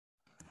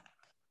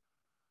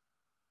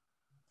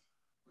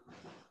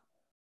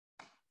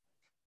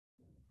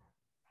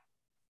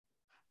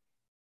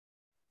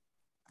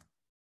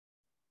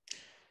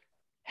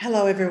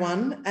Hello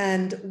everyone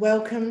and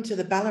welcome to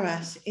the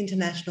Ballarat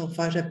International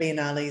Photo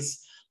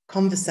Biennale's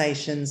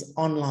Conversations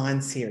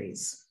online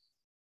series.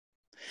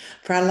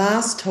 For our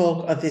last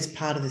talk of this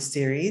part of the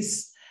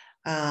series,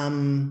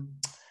 and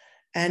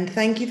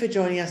thank you for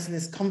joining us in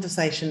this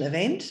conversation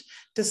event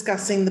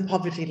discussing the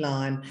poverty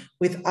line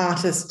with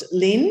artist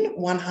Lin,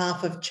 one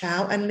half of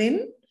Chow and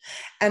Lin,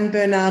 and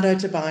Bernardo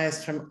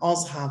Tobias from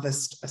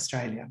OzHarvest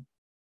Australia.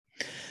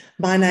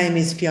 My name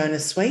is Fiona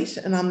Sweet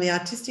and I'm the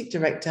Artistic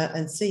Director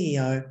and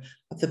CEO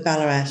of the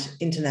Ballarat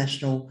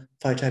International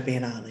Photo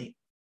Biennale.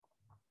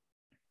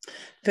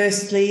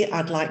 Firstly,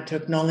 I'd like to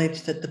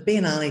acknowledge that the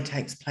Biennale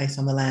takes place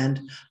on the land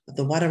of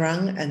the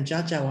Wadawurrung and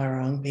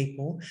Djajawarrung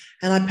people,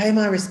 and I pay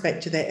my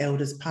respect to their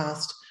elders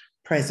past,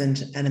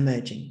 present and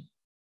emerging.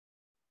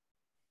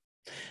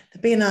 The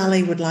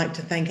Biennale would like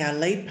to thank our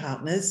lead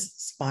partners,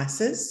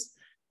 Spices,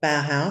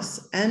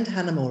 Bauhaus and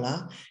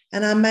Hanamula,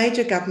 and our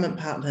major government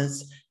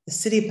partners, the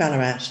City of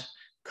Ballarat,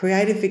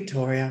 Creative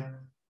Victoria,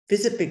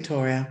 Visit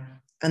Victoria,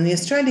 and the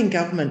Australian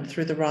Government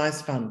through the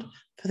RISE Fund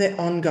for their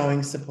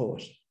ongoing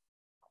support.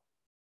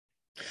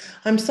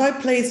 I'm so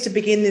pleased to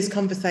begin this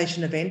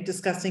conversation event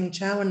discussing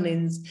Chow and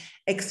Lin's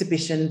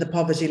exhibition, The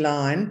Poverty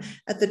Line,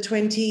 at the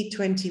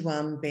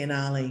 2021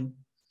 Biennale,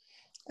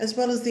 as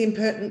well as the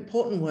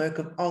important work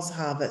of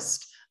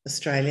OzHarvest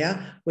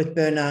Australia with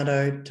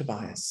Bernardo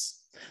Tobias,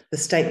 the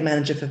State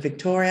Manager for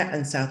Victoria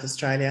and South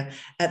Australia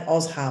at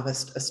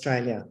OzHarvest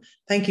Australia.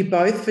 Thank you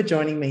both for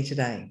joining me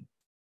today.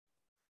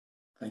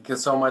 Thank you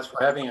so much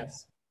for having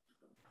us.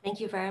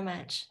 Thank you very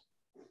much.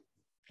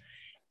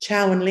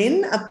 Chow and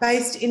Lin are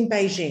based in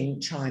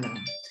Beijing, China.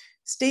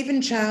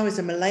 Stefen Chow is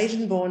a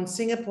Malaysian-born,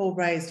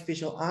 Singapore-raised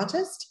visual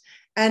artist,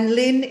 and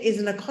Lin is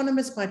an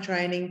economist by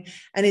training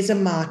and is a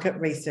market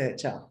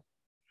researcher.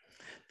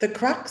 The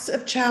crux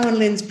of Chow and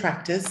Lin's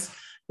practice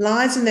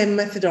lies in their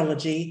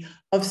methodology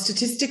of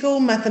statistical,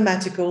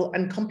 mathematical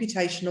and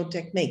computational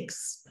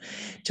techniques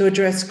to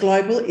address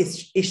global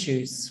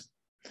issues.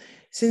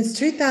 Since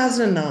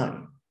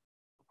 2009,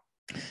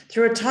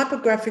 through a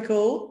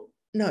typological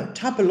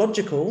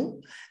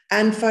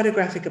and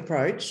photographic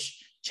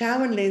approach,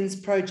 Chow and Lin's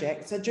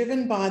projects are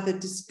driven by the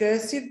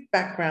discursive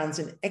backgrounds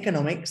in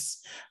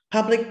economics,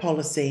 public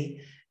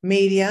policy,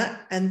 media,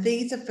 and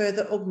these are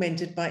further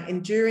augmented by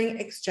enduring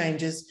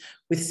exchanges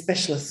with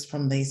specialists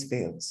from these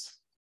fields.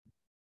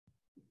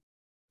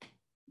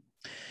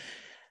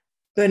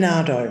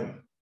 Bernardo,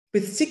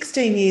 with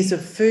 16 years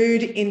of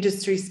food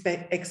industry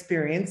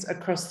experience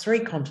across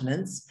 3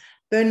 continents,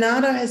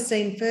 Bernardo has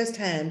seen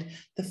firsthand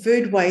the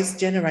food waste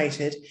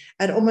generated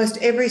at almost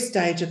every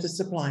stage of the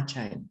supply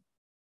chain.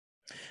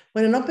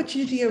 When an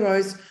opportunity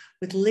arose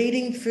with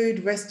leading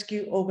food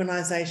rescue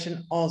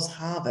organisation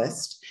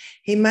OzHarvest,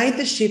 he made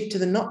the shift to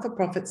the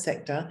not-for-profit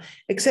sector,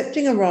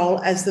 accepting a role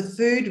as the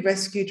food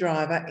rescue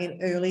driver in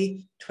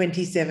early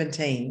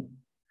 2017.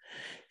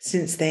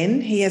 Since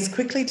then, he has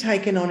quickly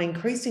taken on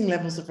increasing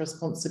levels of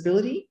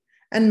responsibility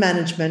and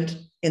management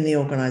in the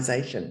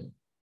organisation.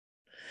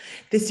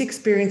 This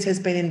experience has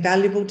been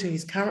invaluable to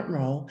his current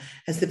role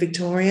as the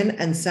Victorian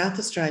and South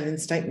Australian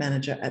State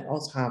Manager at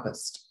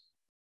OzHarvest.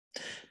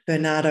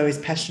 Bernardo is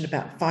passionate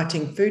about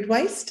fighting food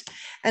waste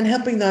and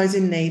helping those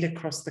in need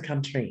across the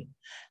country.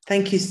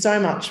 Thank you so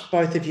much,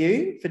 both of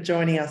you, for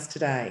joining us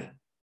today.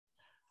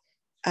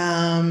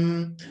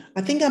 I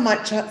think I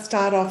might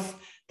start off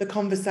the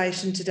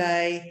conversation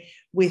today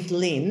with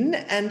Lin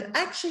and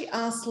actually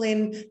ask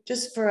Lin,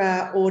 just for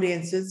our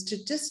audiences,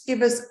 to just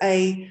give us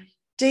a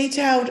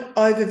detailed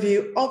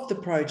overview of the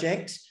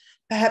project,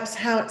 perhaps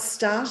how it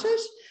started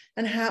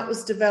and how it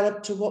was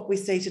developed to what we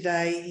see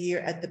today here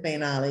at the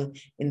Biennale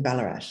in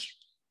Ballarat.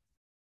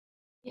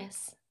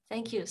 Yes,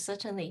 thank you,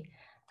 certainly.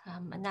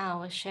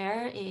 Now I'll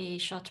share a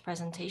short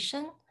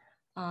presentation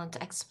to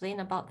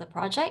explain about the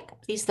project.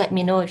 Please let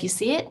me know if you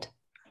see it.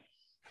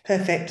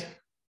 Perfect.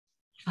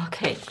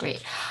 Okay,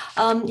 great.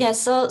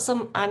 So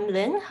I'm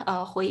Lin,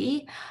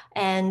 Huiyi,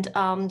 and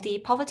the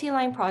Poverty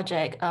Line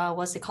project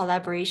was a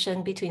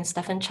collaboration between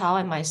Stefen Chow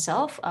and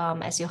myself.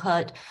 As you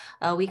heard,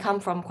 we come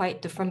from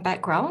quite different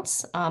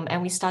backgrounds,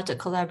 and we started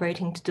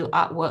collaborating to do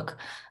artwork.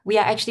 We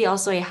are actually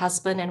also a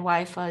husband and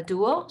wife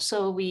duo,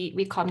 so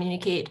we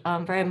communicate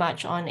very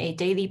much on a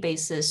daily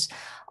basis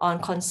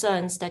on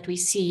concerns that we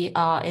see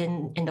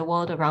in the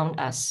world around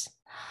us.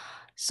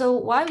 So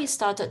why we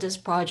started this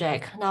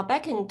project? Now,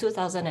 back in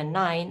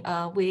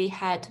 2009, we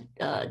had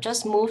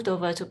just moved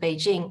over to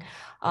Beijing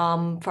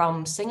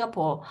from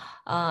Singapore.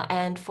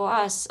 And for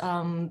us,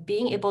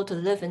 being able to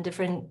live in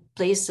different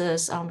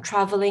places,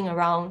 traveling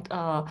around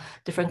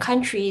different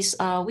countries,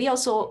 we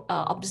also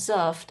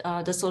observed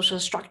the social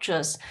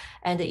structures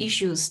and the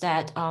issues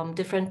that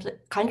different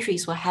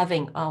countries were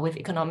having with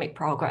economic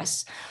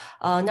progress.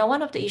 Now,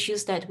 one of the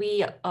issues that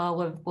we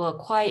were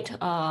quite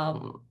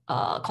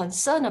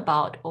concerned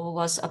about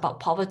was about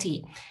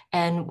poverty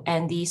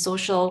and the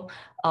social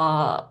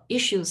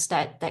issues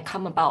that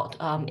come about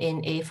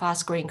in a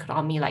fast-growing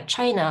economy like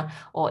China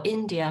or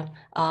India,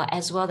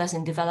 as well as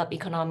in developed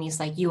economies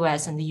like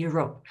US and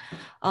Europe.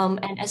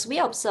 And as we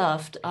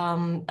observed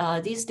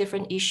these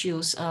different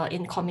issues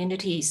in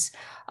communities,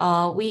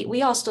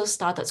 we also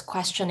started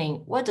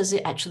questioning, what does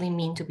it actually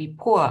mean to be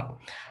poor?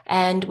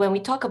 And when we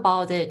talk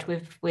about it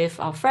with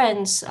our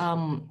friends,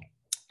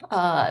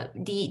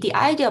 the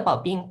idea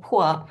about being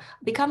poor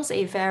becomes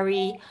a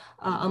very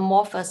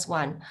amorphous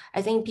one.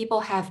 I think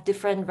people have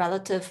different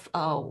relative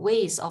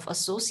ways of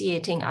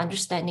associating,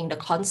 understanding the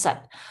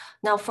concept.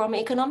 Now, from an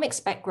economics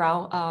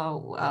background,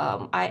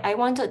 I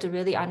wanted to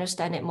really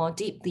understand it more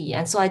deeply.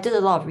 And so I did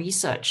a lot of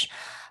research.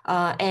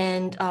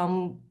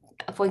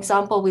 For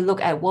example, we look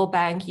at World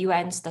Bank,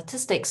 UN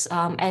statistics,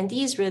 and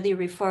these really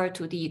refer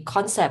to the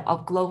concept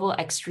of global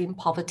extreme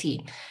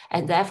poverty.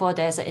 And therefore,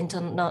 there's an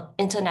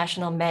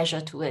international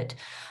measure to it.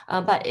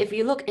 But if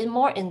you look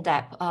more in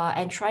depth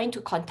and trying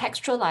to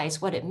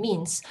contextualize what it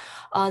means,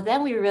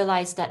 then we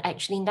realize that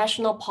actually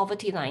national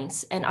poverty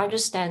lines and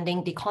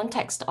understanding the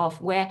context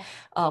of where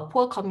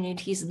poor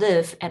communities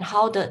live and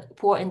how the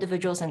poor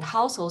individuals and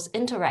households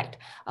interact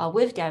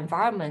with their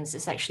environments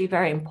is actually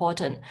very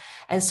important.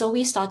 And so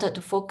we started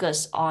to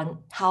focus on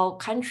how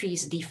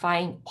countries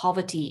define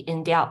poverty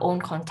in their own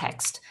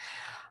context.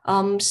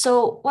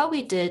 So what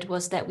we did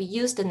was that we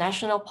used the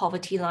national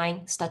poverty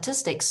line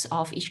statistics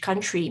of each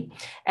country,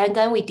 and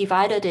then we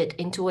divided it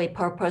into a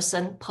per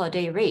person per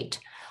day rate.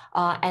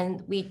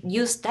 And we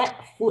used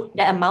that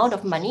amount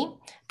of money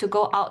to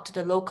go out to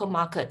the local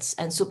markets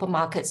and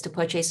supermarkets to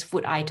purchase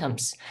food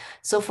items.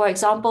 So for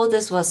example,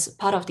 this was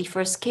part of the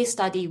first case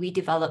study we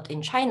developed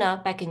in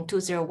China back in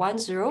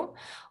 2010,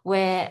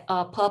 where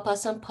per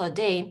person per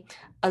day,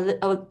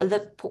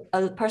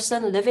 a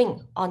person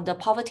living on the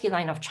poverty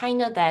line of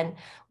China then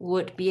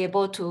would be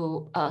able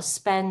to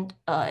spend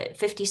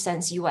 50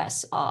 cents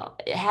US,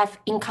 have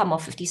income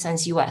of 50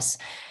 cents US,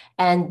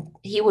 and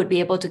he would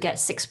be able to get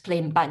 6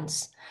 plain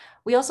buns.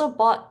 We also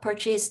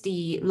purchased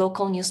the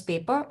local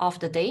newspaper of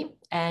the day,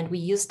 and we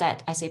used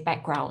that as a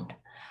background.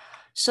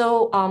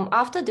 So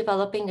after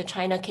developing the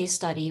China case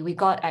study, we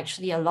got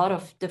actually a lot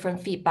of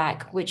different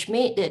feedback, which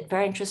made it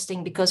very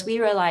interesting because we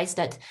realized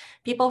that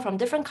people from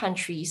different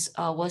countries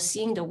were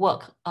seeing the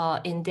work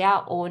in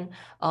their own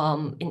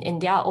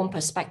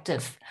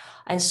perspective.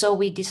 And so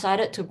we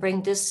decided to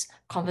bring this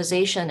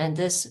conversation and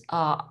this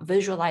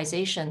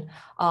visualization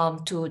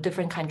to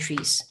different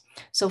countries.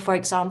 So for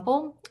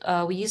example,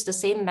 we used the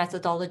same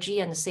methodology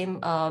and the same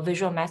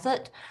visual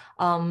method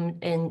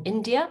in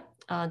India.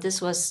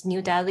 This was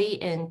New Delhi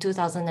in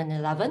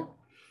 2011.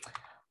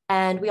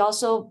 And we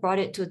also brought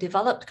it to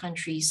developed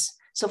countries.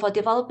 So for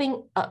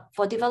developing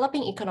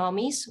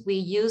economies, we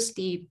use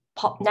the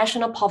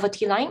national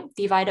poverty line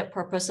divided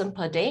per person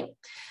per day.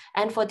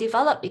 And for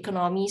developed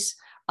economies,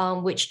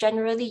 which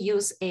generally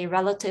use a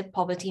relative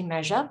poverty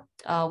measure,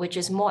 which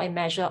is more a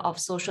measure of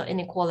social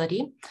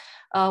inequality,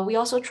 we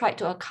also tried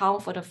to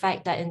account for the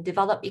fact that in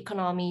developed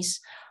economies,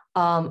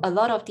 a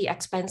lot of the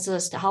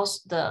expenses, the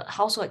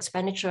household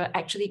expenditure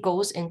actually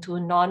goes into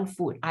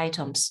non-food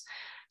items.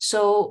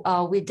 So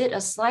we did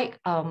a slight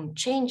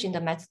change in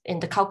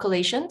the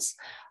calculations.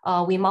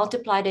 We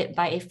multiplied it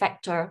by a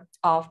factor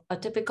of a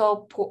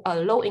typical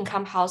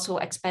low-income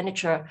household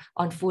expenditure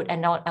on food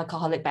and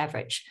non-alcoholic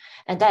beverage,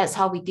 and that is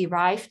how we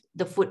derived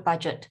the food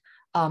budget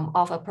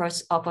of a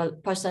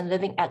person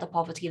living at the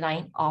poverty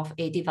line of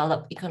a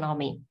developed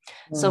economy.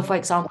 So, for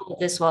example,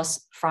 this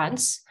was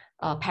France,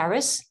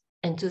 Paris,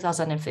 in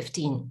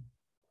 2015.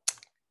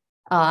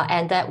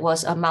 And that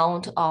was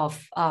amount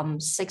of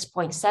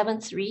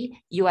 $6.73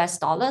 US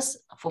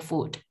for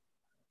food.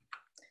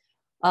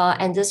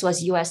 And this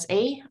was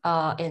USA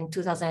in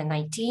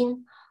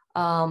 2019,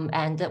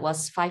 and that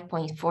was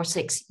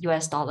 $5.46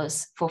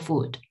 US for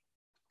food.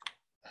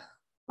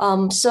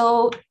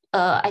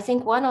 I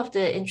think one of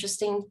the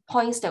interesting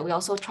points that we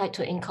also tried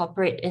to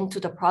incorporate into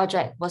the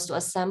project was to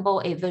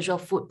assemble a visual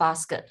food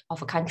basket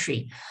of a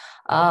country.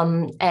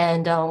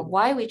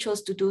 Why we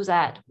chose to do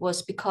that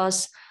was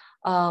because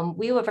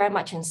we were very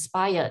much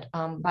inspired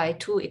by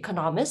two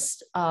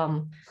economists.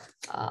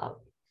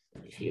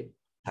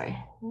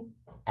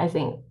 I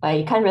think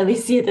I can't really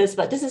see this,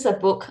 but this is a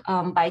book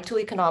by two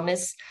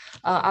economists,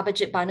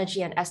 Abhijit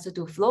Banerjee and Esther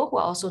Duflo, who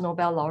are also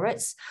Nobel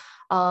laureates.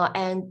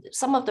 And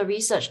some of the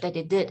research that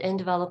they did in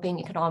developing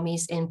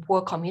economies in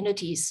poor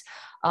communities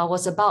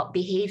was about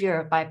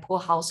behavior by poor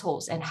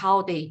households and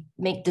how they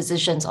make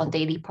decisions on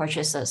daily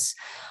purchases.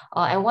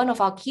 And one of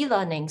our key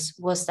learnings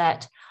was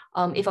that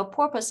if a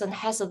poor person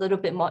has a little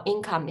bit more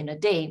income in a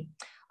day,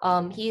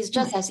 he is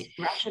just as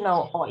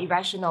rational or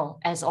irrational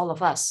as all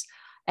of us.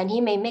 And he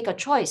may make a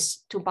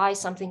choice to buy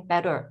something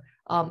better,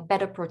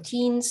 better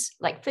proteins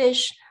like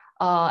fish,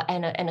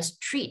 and a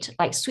treat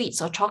like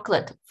sweets or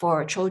chocolate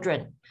for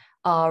children,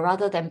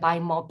 rather than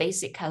buying more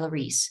basic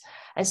calories.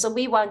 And so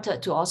we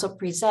wanted to also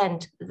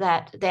present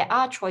that there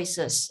are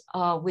choices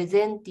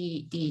within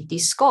the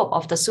scope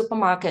of the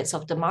supermarkets,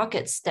 of the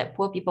markets that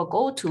poor people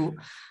go to,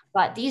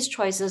 but these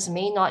choices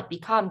may not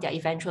become their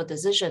eventual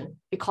decision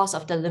because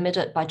of the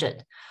limited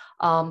budget.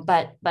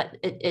 But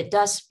it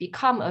does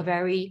become a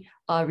very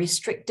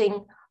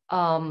restricting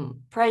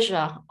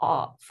pressure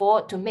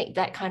to make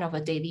that kind of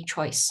a daily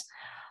choice.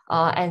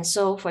 And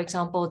so, for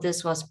example,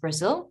 this was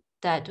Brazil,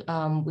 that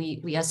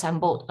we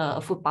assembled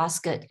a food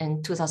basket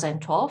in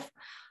 2012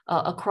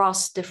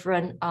 across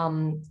different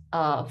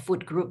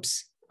food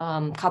groups,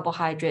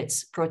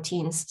 carbohydrates,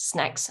 proteins,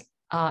 snacks,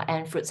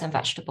 and fruits and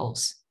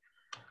vegetables.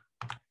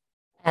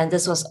 And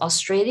this was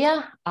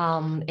Australia.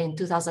 In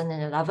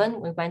 2011,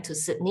 we went to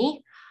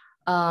Sydney.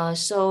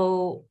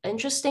 So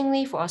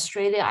interestingly for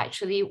Australia,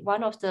 actually,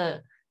 one of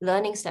the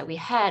learnings that we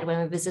had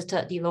when we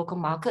visited the local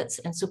markets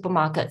and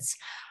supermarkets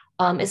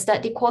is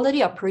that the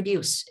quality of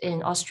produce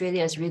in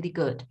Australia is really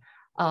good.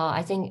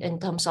 I think in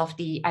terms of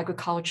the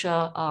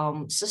agriculture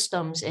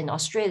systems in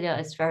Australia,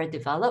 it's very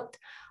developed.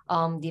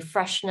 The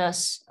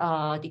freshness,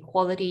 the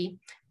quality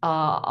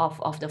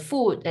of the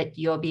food that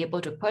you'll be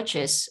able to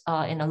purchase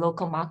in a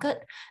local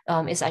market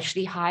is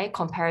actually high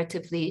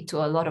comparatively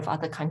to a lot of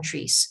other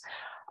countries.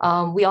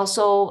 We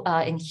also,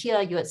 in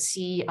here, you would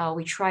see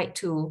we tried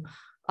to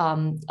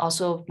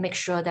also make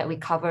sure that we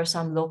cover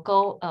some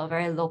local,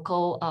 very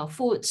local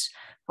foods.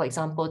 For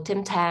example,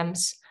 Tim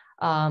Tams,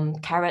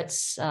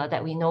 carrots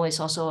that we know is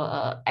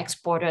also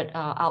exported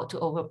out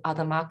to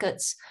other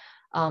markets.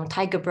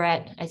 Tiger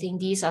bread. I think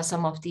these are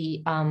some of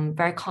the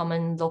very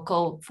common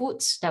local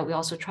foods that we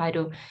also try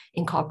to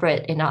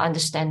incorporate in our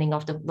understanding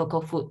of the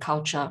local food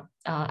culture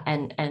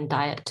and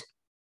diet.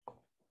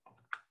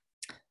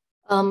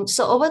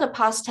 So over the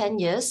past 10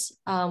 years,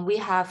 we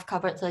have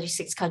covered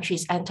 36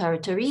 countries and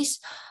territories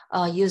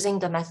using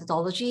the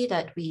methodology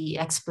that we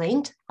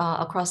explained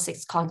across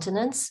 6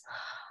 continents.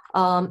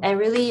 And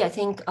really, I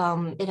think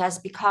it has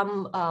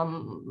become,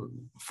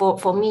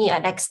 for me,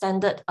 an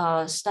extended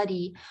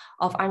study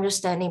of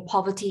understanding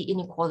poverty,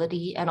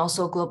 inequality, and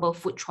also global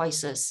food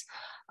choices,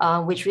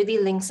 which really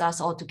links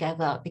us all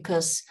together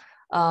because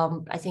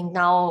I think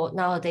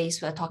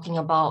nowadays we're talking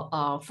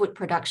about food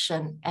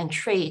production and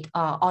trade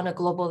on a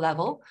global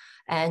level.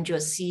 And you'll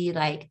see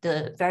like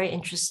the very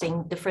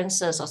interesting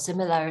differences or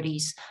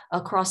similarities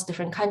across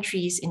different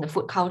countries in the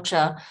food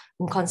culture,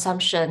 in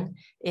consumption,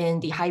 in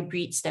the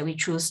hybrids that we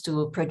choose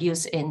to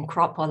produce in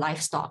crop or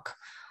livestock.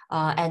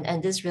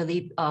 And this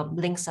really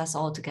links us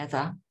all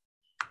together.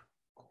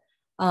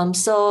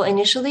 So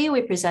initially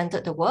we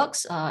presented the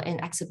works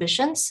in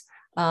exhibitions.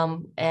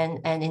 And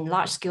in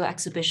large-scale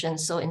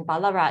exhibitions. So in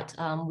Ballarat,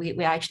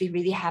 we're actually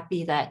really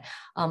happy that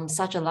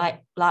such a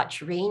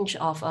large range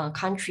of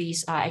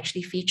countries are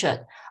actually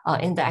featured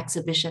in the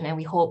exhibition, and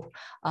we hope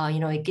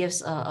it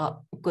gives a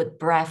good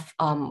breadth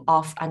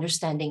of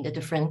understanding the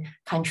different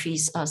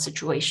countries'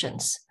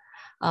 situations.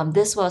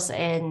 This was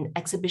an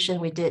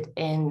exhibition we did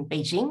in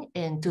Beijing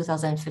in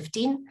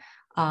 2015.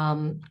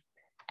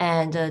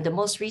 And the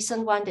most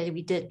recent one that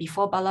we did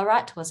before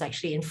Ballarat was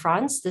actually in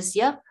France this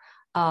year.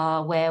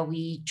 Where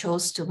we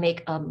chose to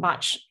make a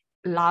much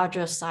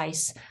larger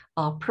size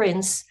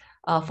prints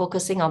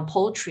focusing on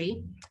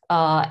poultry.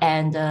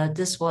 And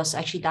this was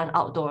actually done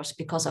outdoors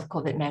because of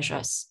COVID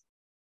measures.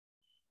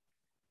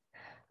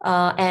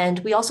 And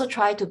we also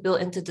try to build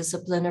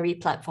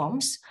interdisciplinary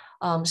platforms.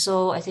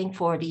 So I think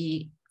for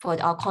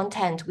our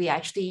content, we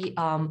actually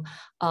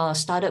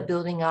started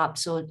building up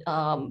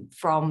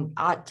from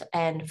art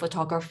and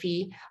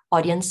photography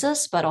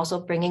audiences, but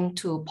also bringing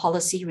to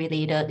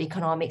policy-related,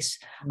 economics,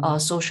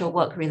 social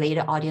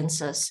work-related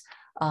audiences,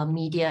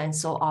 media, and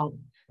so on.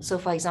 So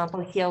for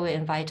example, here we're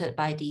invited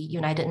by the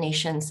United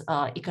Nations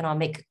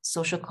Economic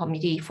Social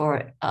Committee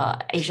for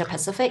Asia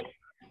Pacific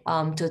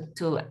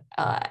to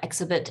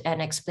exhibit and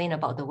explain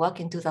about the work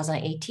in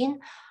 2018.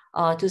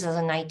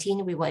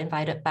 2019, we were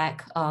invited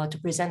back to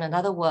present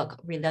another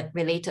work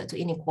related to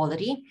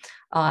inequality,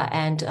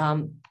 and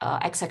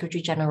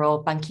ex-Secretary General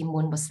Ban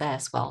Ki-moon was there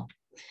as well.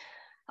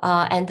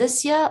 And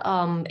this year,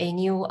 a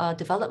new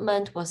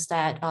development was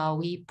that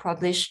we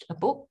published a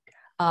book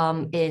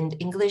in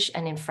English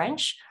and in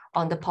French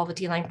on the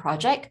Poverty Line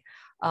Project.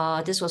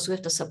 This was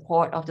with the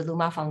support of the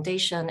Luma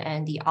Foundation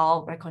and the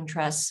Arles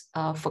Rencontres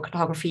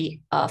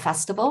Photography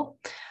Festival.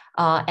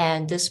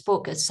 And this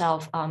book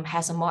itself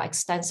has a more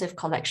extensive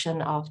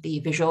collection of the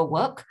visual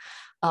work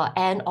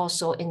and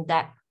also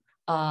in-depth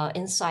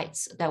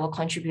insights that were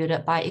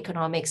contributed by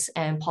economics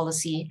and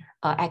policy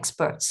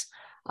experts,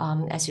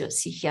 as you'll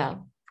see here.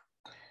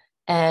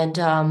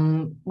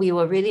 And we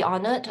were really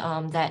honored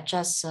that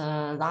just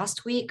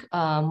last week,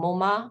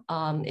 MoMA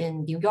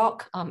in New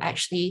York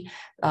actually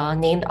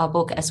named our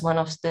book as one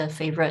of the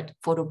favorite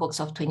photo books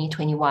of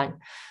 2021.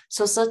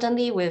 So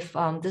certainly with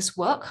this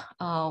work,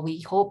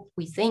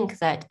 we think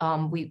that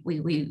we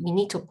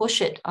need to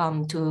push it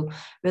to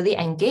really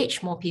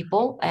engage more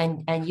people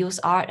and use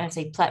art as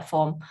a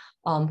platform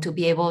to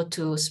be able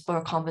to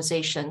spur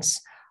conversations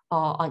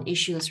on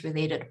issues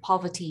related to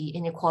poverty,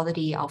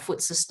 inequality, our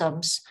food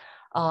systems,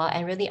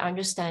 and really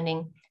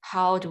understanding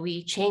how do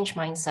we change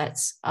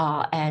mindsets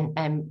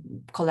and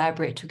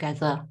collaborate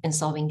together in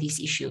solving these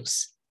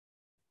issues.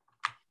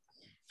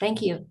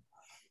 Thank you.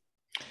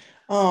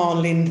 Oh,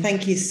 Lynn,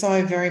 thank you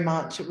so very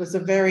much. It was a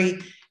very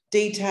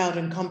detailed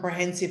and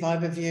comprehensive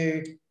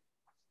overview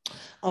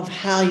of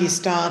how you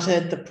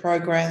started, the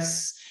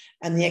progress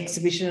and the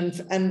exhibition.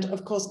 And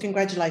of course,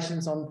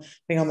 congratulations on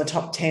being on the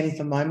top 10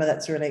 for MoMA.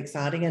 That's really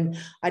exciting. And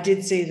I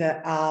did see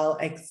that our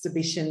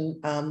exhibition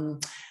on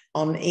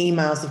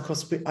emails. Of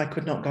course, I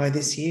could not go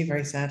this year,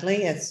 very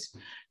sadly, as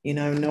you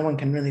know, no one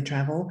can really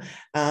travel.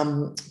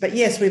 But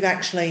yes, we've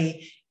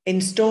actually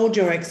installed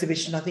your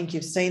exhibition. I think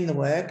you've seen the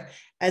work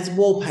as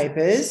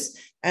wallpapers,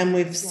 and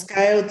we've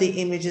scaled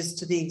the images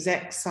to the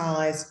exact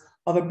size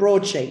of a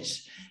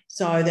broadsheet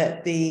so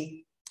that the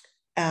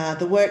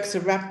works are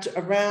wrapped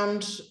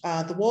around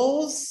the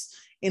walls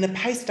in a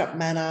paste-up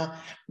manner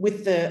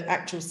with the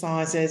actual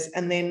sizes.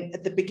 And then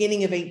at the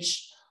beginning of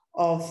each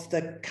of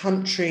the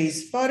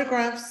country's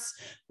photographs,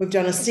 we've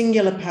done a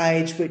singular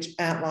page which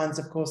outlines,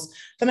 of course,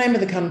 the name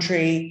of the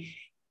country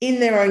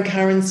in their own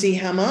currency,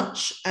 how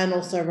much, and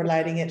also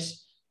relating it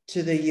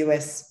to the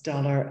US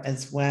dollar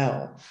as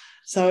well.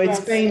 So it's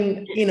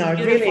been, you know,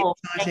 really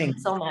exciting. Thank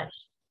you so much.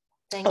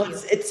 Thank you.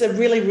 It's a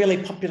really,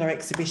 really popular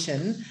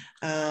exhibition,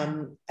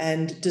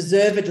 and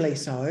deservedly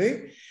so.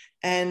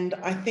 And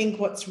I think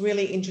what's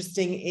really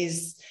interesting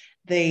is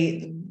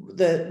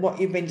what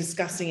you've been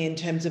discussing in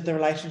terms of the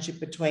relationship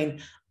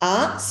between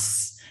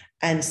arts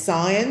and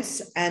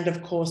science, and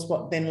of course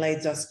what then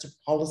leads us to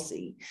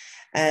policy.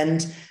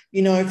 And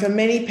you know, for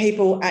many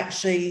people,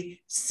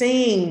 actually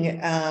seeing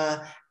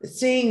the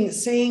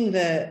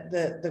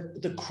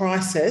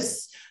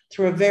crisis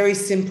through a very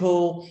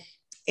simple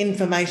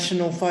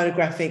informational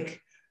photographic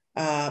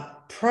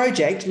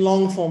project,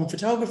 long form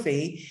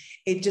photography,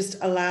 it just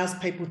allows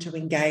people to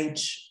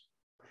engage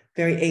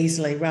very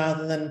easily,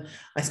 rather than,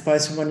 I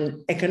suppose, from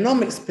an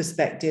economics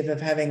perspective of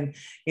having,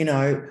 you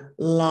know,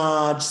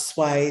 large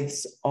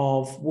swathes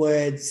of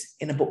words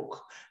in a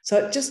book. So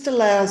it just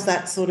allows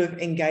that sort of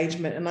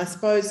engagement. And I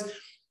suppose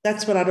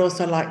that's what I'd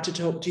also like to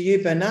talk to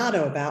you,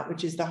 Bernardo, about,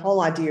 which is the whole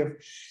idea of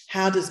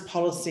how does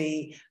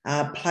policy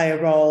play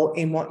a role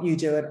in what you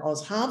do at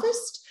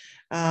OzHarvest?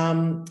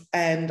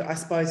 And I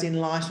suppose in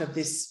light of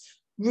this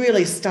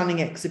really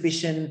stunning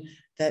exhibition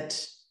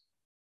that,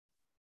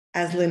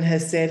 as Lynn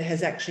has said,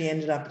 has actually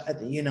ended up at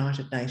the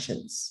United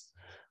Nations.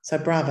 So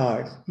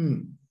bravo.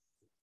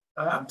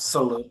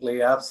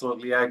 Absolutely,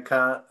 absolutely. I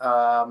can't,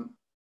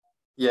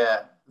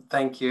 yeah,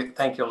 thank you,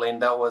 Lynn.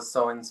 That was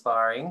so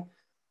inspiring.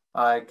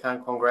 I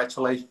can't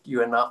congratulate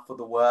you enough for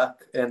the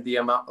work and the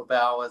amount of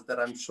hours that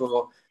I'm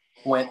sure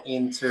went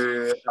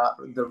into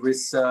the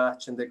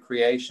research and the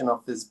creation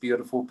of this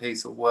beautiful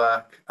piece of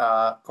work.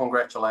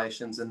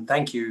 Congratulations, and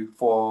thank you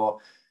for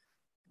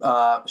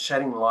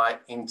shedding light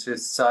into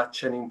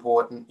such an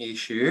important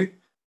issue.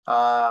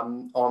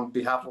 On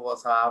behalf of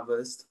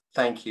OzHarvest,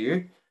 thank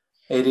you.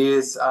 It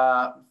is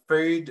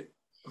food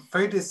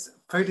is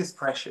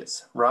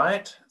precious,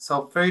 right?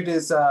 So food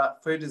is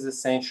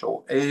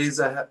essential. It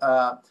is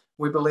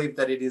we believe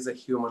that it is a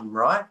human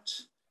right.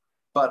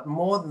 But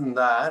more than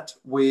that,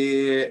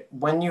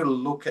 when you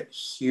look at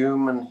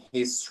human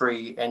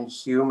history and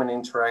human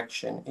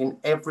interaction, in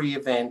every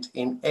event,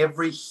 in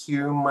every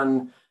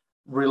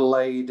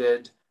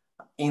human-related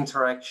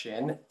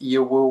interaction,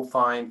 you will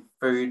find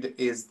food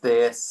is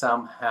there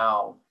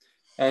somehow.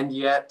 And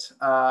yet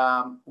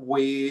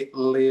we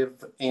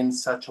live in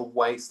such a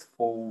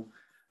wasteful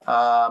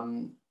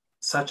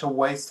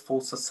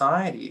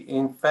society.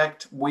 In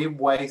fact, we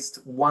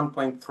waste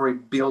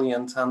 1.3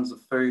 billion tons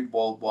of food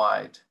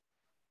worldwide.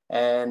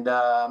 And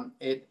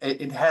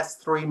it has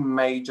three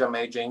major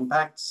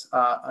impacts.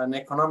 An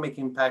economic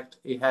impact,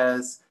 it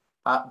has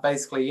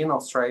basically in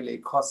Australia,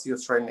 it costs the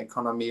Australian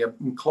economy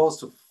close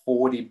to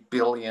 $40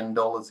 billion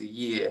a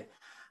year.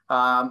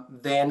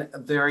 Then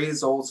there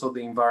is also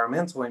the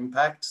environmental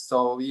impact.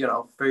 So, you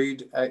know,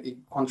 food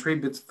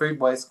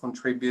waste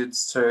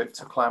contributes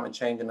to climate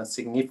change in a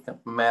significant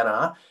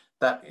manner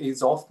that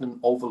is often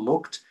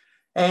overlooked.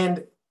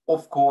 And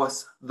of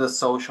course, the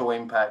social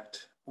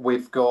impact.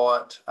 We've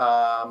got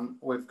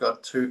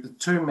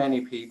too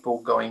many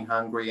people going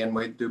hungry, and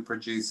we do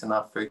produce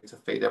enough food to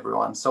feed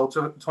everyone. So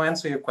to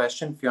answer your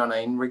question, Fiona,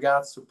 in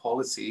regards to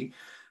policy,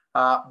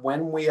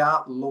 when we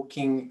are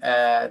looking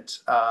at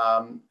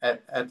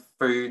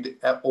food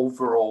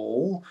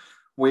overall,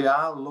 we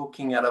are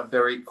looking at a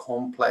very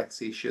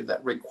complex issue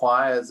that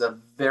requires a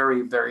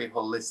very, very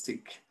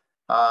holistic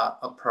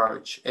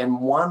approach. And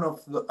one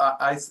of the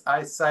I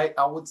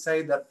would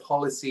say that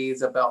policy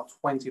is about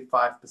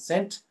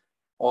 25%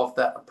 of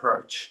that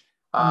approach.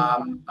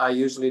 I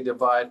usually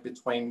divide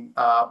between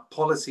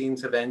policy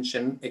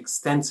intervention,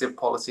 extensive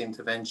policy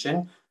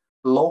intervention,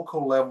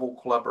 local level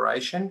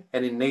collaboration,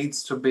 and it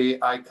needs to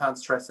be, I can't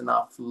stress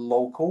enough,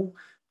 local,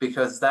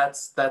 because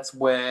that's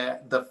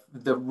where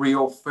the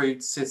real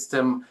food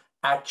system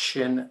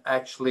action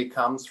actually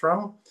comes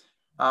from.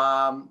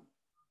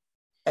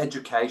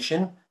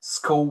 Education,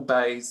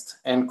 school-based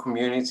and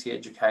community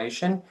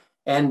education,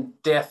 and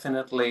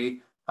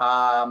definitely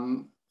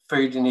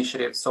food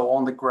initiatives. So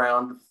on the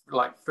ground,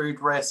 like food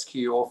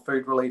rescue or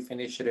food relief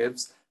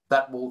initiatives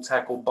that will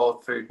tackle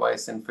both food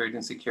waste and food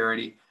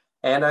insecurity.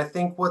 And I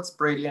think what's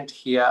brilliant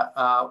here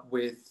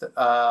with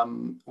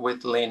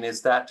Lin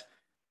is that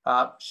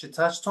she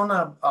touched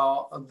on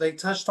they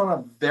touched on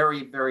a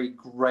very, very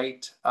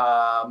great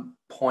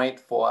point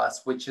for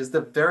us, which is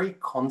the very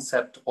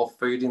concept of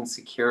food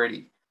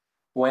insecurity.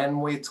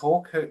 When we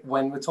talk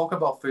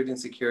about food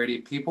insecurity,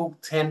 people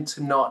tend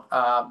to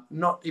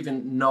not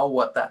even know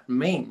what that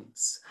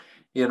means,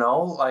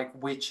 like,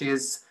 which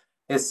is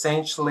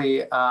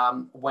essentially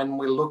when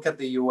we look at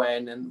the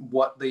UN and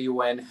what the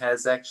UN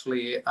has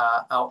actually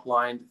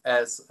outlined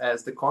as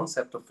the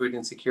concept of food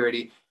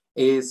insecurity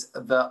is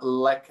the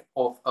lack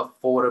of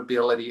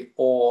affordability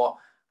or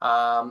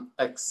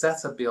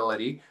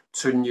accessibility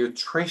to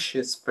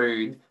nutritious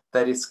food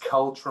that is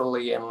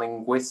culturally and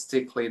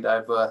linguistically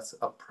diverse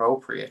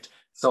appropriate.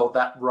 So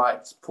that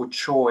right for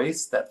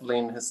choice that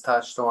Lin has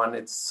touched on,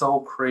 it's so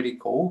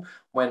critical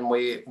when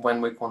we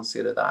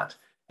consider that.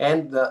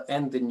 And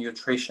the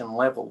nutrition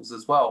levels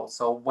as well.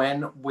 So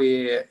when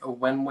we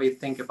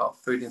think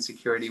about food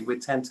insecurity, we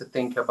tend to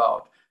think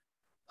about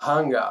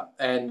hunger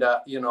and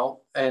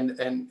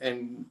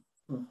and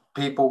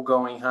people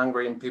going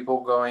hungry and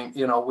people going,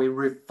 we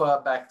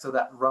refer back to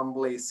that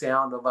rumbly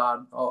sound of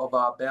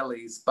our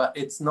bellies, but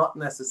it's not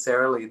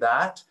necessarily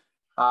that,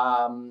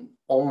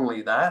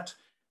 only that.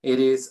 It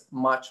is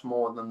much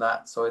more than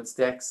that. So it's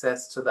the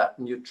access to that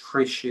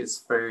nutritious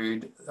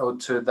food, or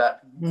to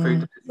that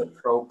food that is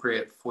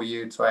appropriate for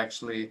you to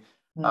actually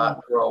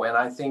grow. And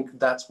I think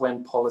that's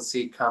when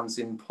policy comes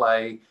in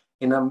play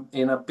in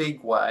a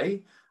big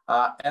way.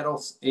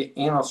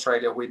 In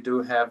Australia, we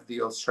do have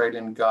the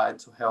Australian Guide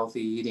to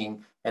Healthy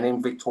Eating, and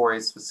in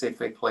Victoria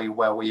specifically,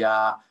 where we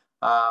are,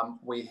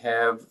 we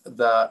have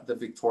the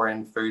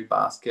Victorian Food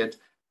Basket.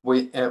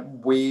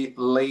 We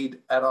lead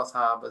at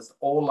OzHarvest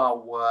all our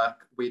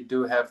work. We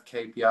do have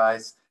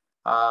KPIs,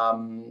 our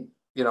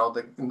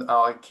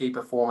key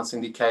performance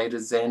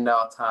indicators and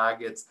our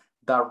targets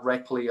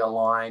directly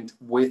aligned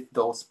with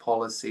those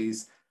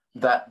policies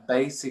that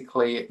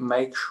basically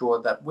make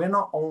sure that we're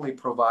not only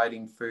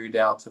providing food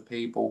out to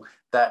people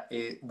that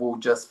it will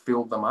just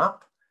fill them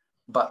up,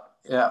 but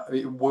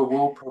we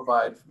will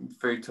provide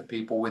food to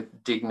people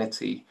with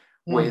dignity,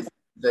 with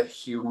the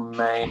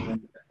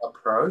humane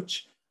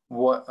approach,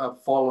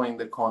 following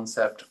the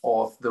concept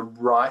of the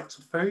right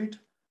to food.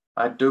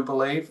 I do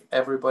believe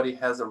everybody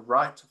has a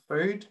right to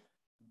food,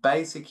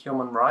 basic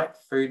human right.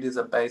 Food is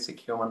a basic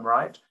human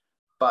right,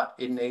 but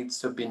it needs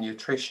to be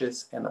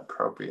nutritious and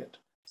appropriate.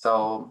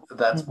 So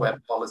that's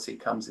where policy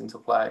comes into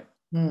play.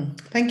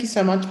 Thank you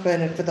so much,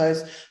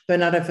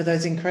 Bernardo, for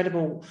those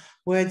incredible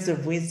words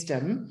of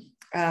wisdom.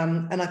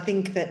 And I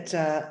think that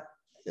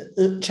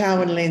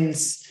Chow and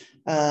Lin's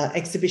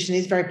exhibition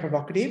is very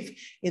provocative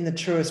in the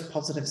truest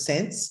positive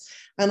sense.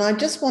 And I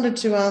just wanted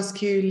to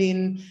ask you,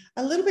 Lin,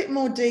 a little bit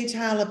more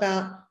detail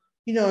about,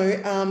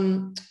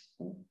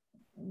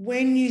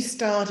 when you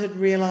started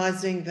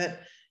realising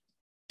that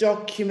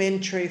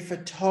documentary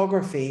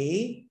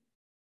photography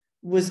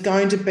was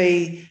going to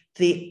be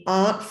the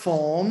art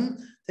form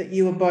that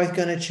you were both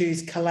going to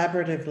choose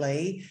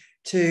collaboratively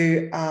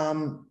to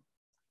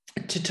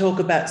talk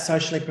about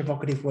socially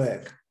provocative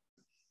work.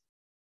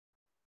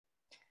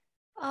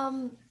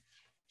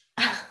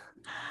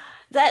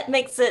 That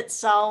makes it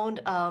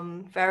sound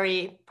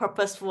very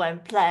purposeful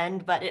and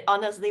planned, but it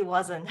honestly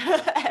wasn't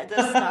at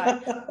the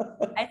start.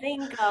 I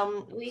think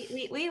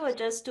we were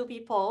just two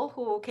people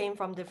who came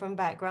from different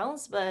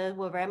backgrounds, but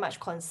were very much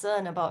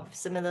concerned about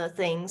similar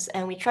things.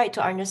 And we tried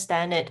to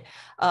understand it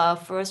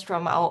first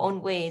from our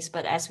own ways.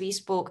 But as we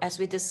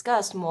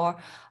discussed more,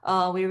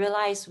 we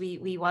realized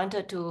we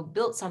wanted to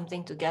build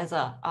something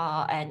together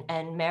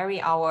and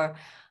marry our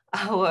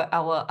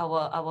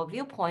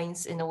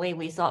viewpoints in a way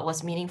we thought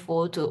was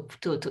meaningful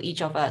to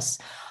each of us.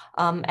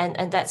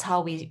 And that's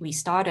how we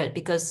started,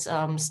 because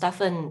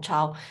Stefen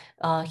Chow,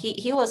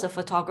 he was a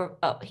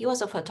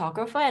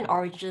photographer and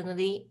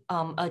originally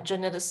a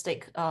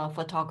journalistic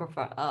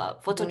photographer,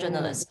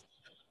 photojournalist.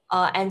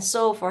 And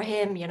so for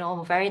him,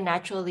 very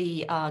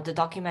naturally, the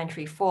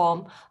documentary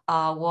form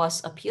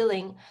was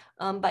appealing,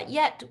 but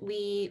yet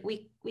we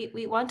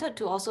wanted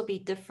to also be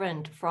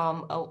different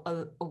from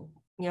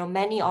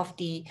many of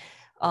the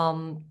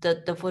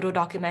photo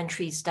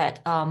documentaries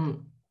that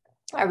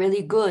are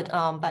really good,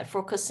 but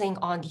focusing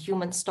on the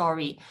human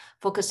story,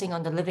 focusing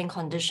on the living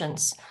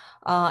conditions.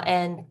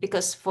 And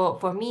because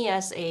for me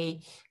as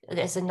a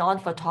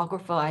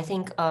non-photographer, I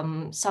think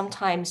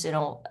sometimes, and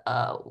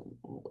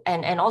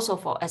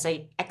also as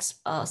a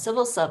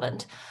civil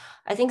servant,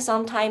 I think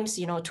sometimes,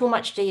 too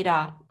much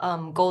data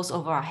goes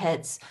over our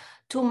heads.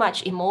 Too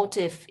much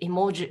imagery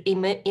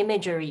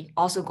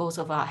also goes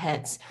over our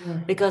heads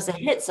because it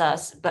hits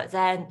us. But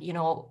then,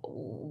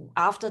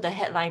 after the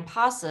headline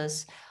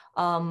passes,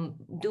 how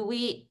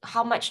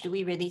much do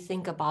we really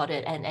think about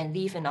it and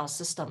leave in our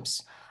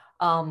systems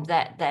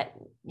that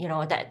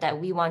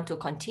we want to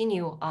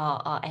continue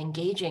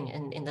engaging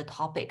in the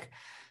topic?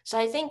 So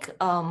I think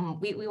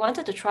we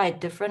wanted to try a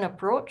different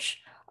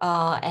approach,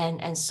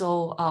 and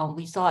so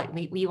we thought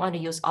we want to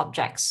use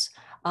objects.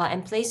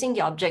 And placing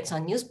the objects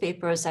on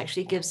newspapers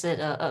actually gives it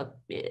a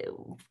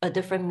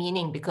different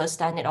meaning, because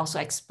then it also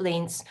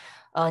explains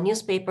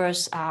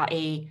newspapers are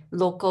a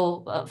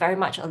local, very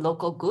much a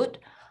local good.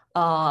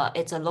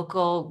 It's a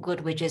local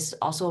good which is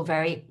also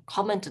very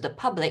common to the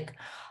public.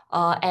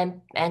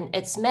 And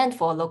it's meant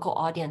for a local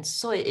audience.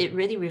 So it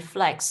really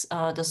reflects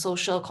the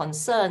social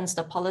concerns,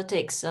 the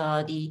politics,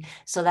 the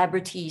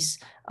celebrities,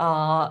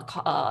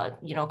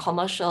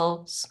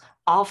 commercials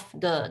of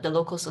the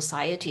local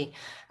society.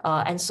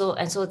 And so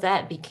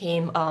that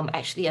became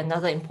actually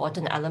another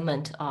important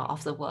element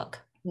of the work.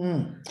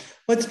 Well,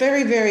 it's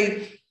very,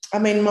 very, I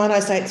mean, might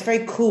I say, it's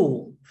very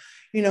cool.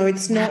 You know,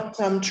 it's not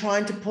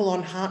trying to pull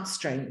on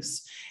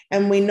heartstrings.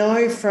 And we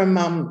know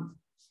from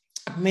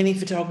many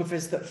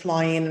photographers that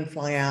fly in and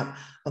fly out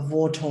of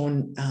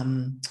war-torn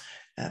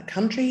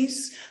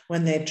countries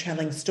when they're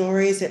telling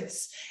stories,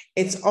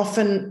 it's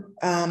often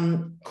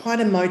quite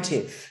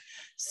emotive.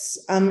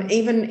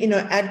 Even, you know,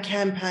 ad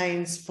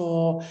campaigns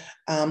for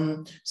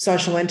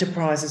social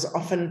enterprises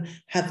often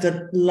have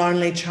the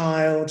lonely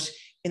child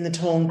in the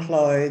torn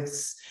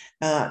clothes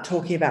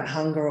talking about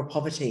hunger or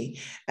poverty,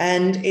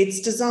 and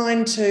it's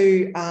designed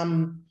to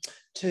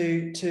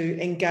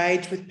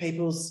engage with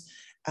people's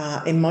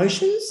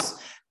emotions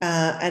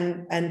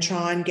and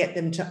try and get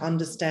them to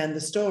understand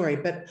the story.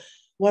 But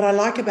what I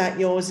like about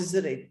yours is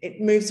that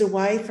it moves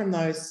away from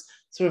those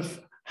sort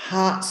of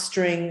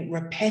heartstring,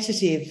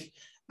 repetitive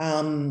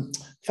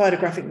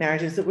photographic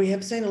narratives that we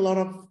have seen a lot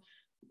of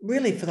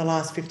really for the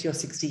last 50 or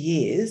 60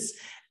 years.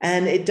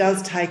 And it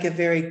does take a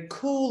very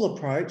cool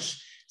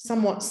approach,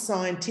 somewhat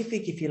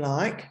scientific, if you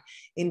like,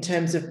 in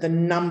terms of the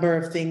number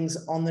of things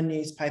on the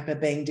newspaper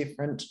being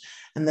different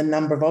and the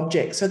number of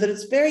objects, so that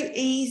it's very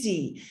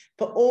easy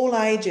for all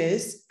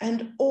ages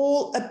and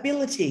all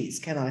abilities,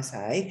 can I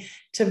say,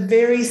 to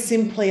very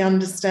simply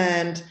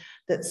understand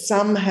that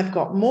some have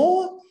got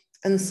more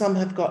and some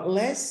have got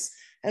less,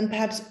 and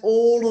perhaps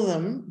all of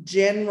them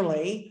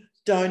generally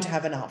don't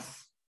have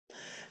enough.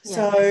 Yeah.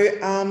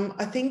 So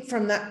I think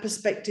from that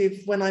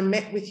perspective, when I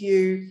met with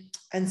you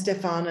and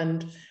Stefen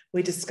and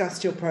we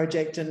discussed your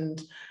project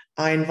and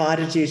I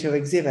invited you to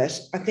exhibit,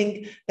 I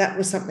think that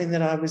was something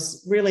that I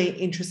was really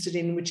interested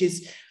in, which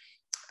is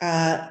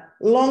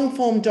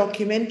long-form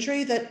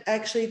documentary that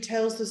actually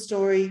tells the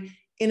story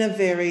in a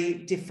very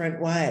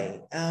different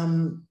way.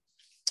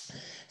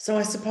 So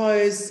I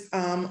suppose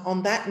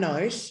on that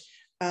note,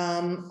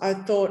 I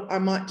thought I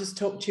might just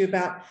talk to you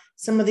about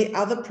some of the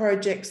other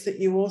projects that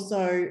you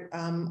also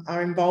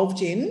are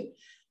involved in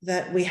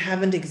that we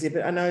haven't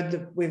exhibited. I know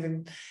that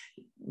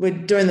we're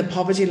doing the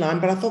poverty line,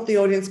 but I thought the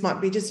audience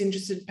might be just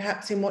interested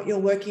perhaps in what you're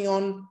working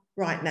on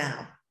right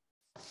now.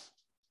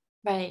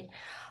 Right.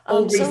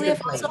 So we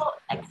have also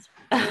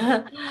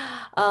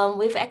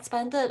we've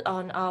expanded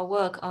on our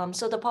work.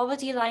 So the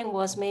poverty line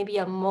was maybe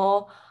a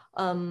more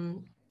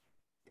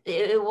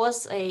it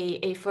was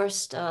a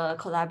first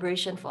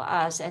collaboration for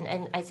us,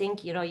 and I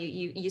think you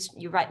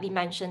rightly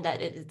mentioned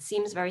that it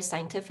seems very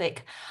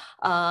scientific,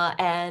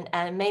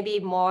 and maybe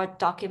more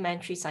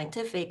documentary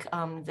scientific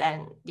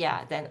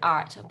than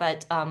art.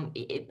 But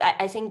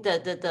I think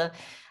the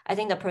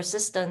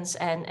persistence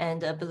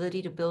and the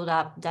ability to build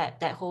up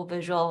that whole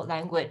visual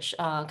language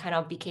kind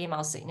of became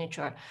our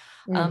signature.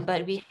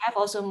 But we have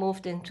also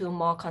moved into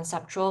more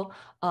conceptual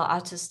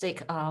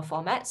artistic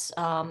formats,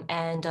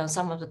 and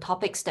some of the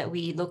topics that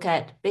we look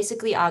at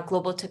basically are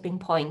global tipping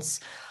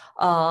points.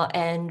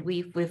 And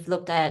we've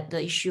looked at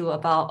the issue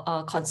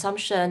about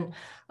consumption,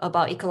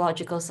 about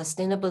ecological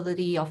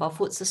sustainability of our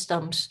food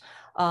systems.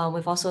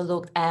 We've also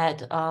looked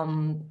at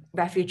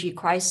refugee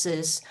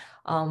crisis,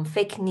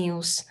 fake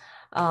news,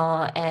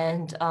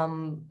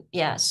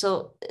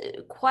 so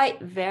quite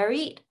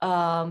varied,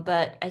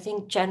 but I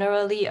think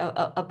generally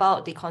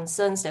about the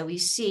concerns that we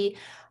see,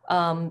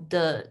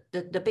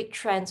 the big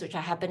trends which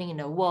are happening in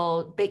the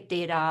world, big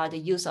data, the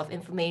use of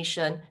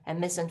information and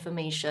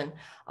misinformation,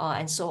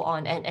 and so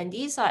on. And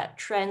these are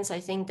trends,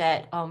 I think,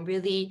 that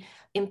really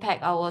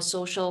impact our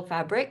social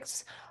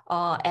fabrics,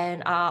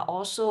 and are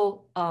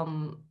also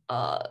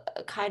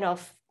kind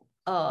of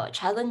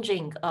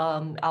challenging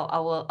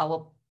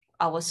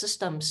our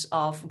systems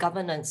of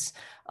governance,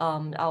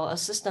 our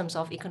systems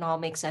of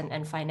economics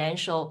and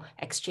financial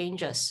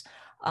exchanges.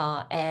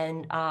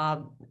 And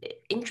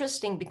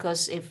interesting,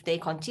 because if they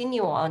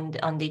continue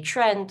on the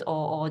trend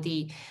or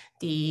the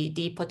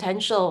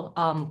potential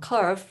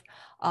curve,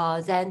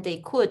 then they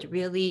could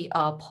really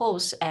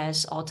pose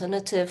as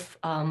alternative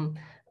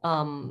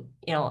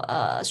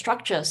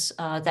structures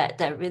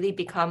that really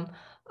become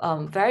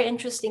very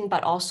interesting,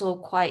 but also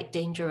quite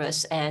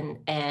dangerous,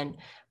 and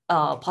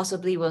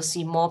possibly we'll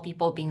see more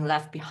people being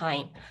left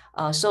behind.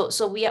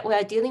 So we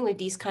are dealing with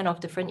these kind of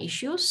different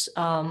issues.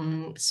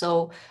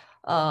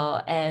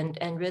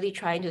 And really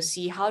trying to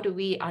see how do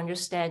we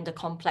understand the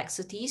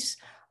complexities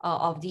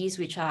of these,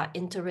 which are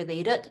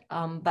interrelated,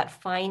 but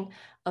find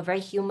a very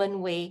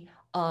human way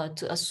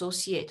to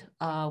associate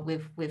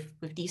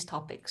with these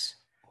topics.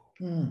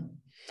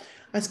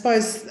 I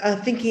suppose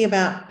thinking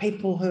about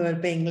people who are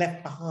being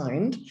left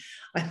behind,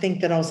 I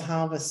think that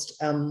OzHarvest,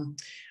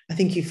 I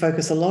think you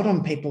focus a lot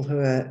on people who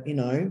are, you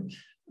know,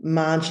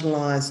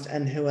 marginalised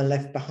and who are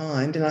left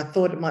behind. And I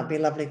thought it might be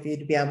lovely for you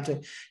to be able to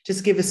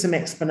just give us some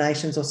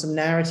explanations or some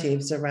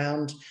narratives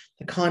around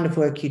the kind of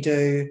work you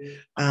do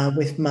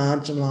with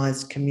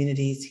marginalised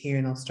communities here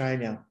in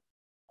Australia.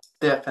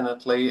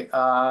 Definitely.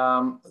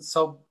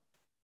 So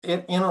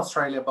in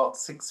Australia, about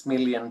 6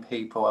 million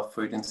people are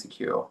food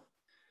insecure.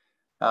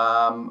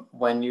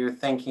 When you're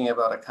thinking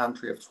about a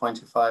country of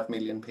 25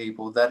 million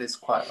people, that is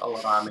quite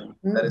alarming.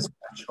 That is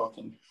quite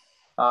shocking.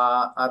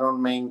 I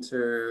don't mean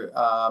to,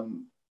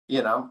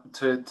 you know,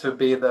 to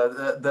be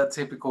the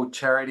typical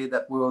charity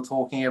that we were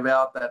talking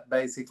about that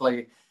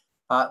basically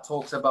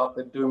talks about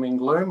the doom and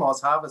gloom.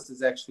 OzHarvest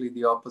is actually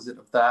the opposite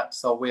of that.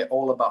 So we're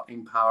all about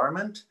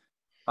empowerment.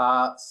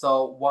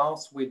 So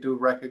whilst we do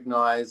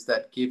recognize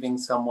that giving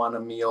someone a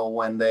meal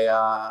when they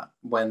are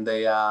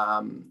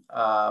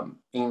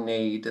in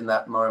need in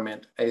that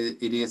moment,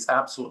 it is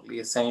absolutely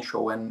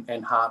essential and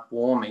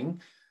heartwarming.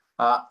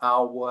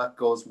 Our work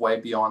goes way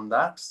beyond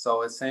that.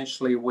 So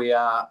essentially,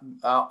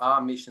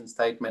 our mission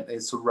statement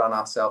is to run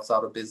ourselves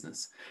out of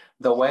business.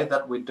 The way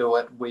that we do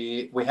it,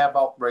 we have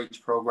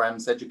outreach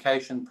programs,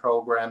 education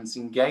programs,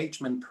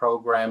 engagement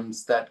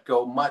programs that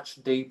go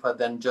much deeper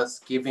than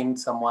just giving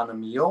someone a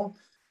meal.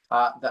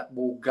 That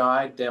will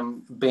guide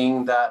them,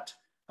 being that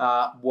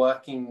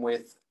working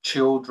with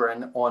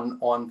children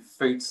on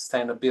food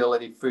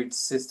sustainability, food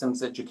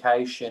systems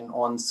education,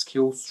 on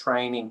skills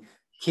training,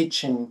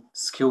 kitchen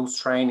skills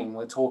training.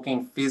 We're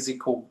talking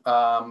physical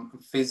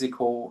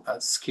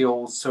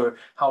skills, so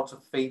how to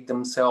feed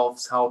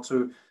themselves, how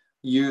to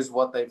use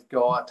what they've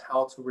got,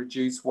 how to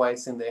reduce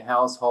waste in their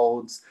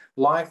households,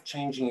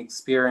 life-changing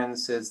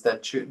experiences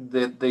that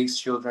these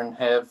children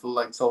have.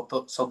 Like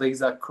so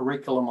these are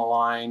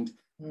curriculum-aligned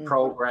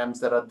programs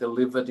that are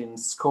delivered in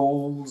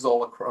schools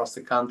all across the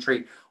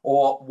country,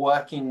 or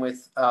working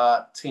with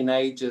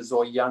teenagers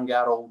or young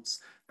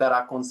adults that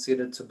are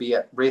considered to be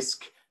at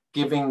risk,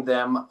 giving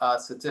them a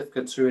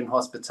certificate to in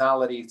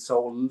hospitality.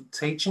 So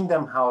teaching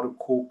them how to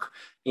cook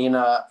in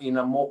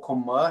a more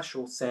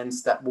commercial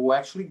sense that will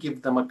actually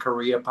give them a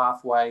career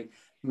pathway,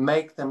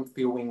 make them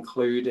feel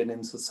included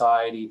in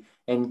society,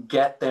 and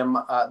get them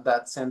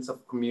that sense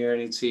of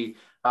community.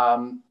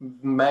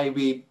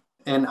 Maybe.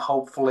 And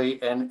hopefully,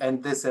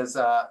 and this is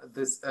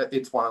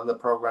it's one of the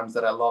programs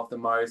that I love the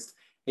most.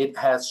 It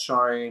has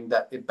shown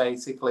that it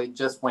basically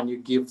just when you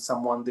give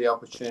someone the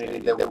opportunity,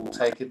 they will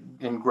take it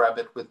and grab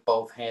it with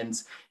both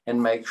hands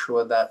and make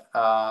sure that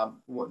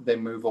they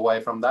move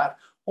away from that.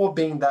 Or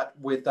being that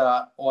with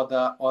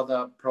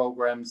other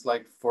programs,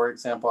 like for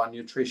example, our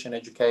nutrition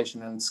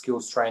education and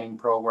skills training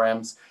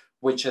programs,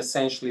 which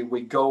essentially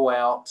we go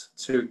out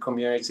to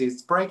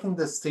communities, breaking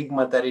the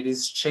stigma that it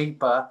is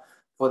cheaper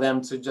for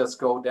them to just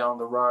go down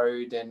the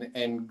road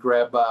and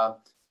grab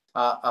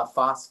a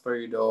fast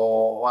food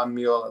or a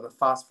meal at a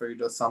fast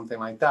food or something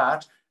like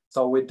that.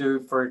 So we do,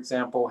 for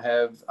example,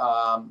 have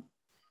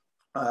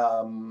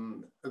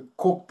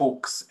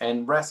cookbooks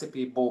and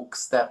recipe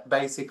books that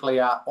basically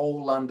are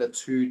all under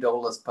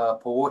 $2 per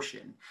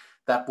portion,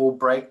 that will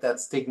break that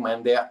stigma,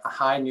 and they're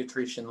high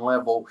nutrition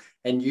level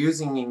and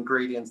using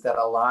ingredients that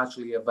are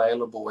largely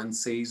available and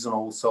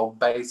seasonal. So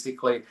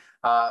basically,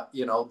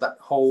 you know, that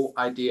whole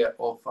idea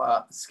of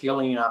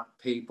skilling up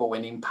people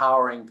and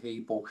empowering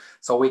people.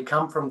 So we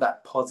come from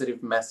that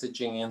positive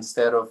messaging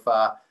instead of,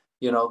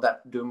 you know,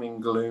 that doom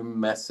and gloom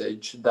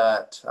message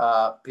that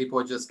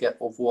people just get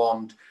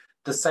overwhelmed.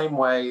 The same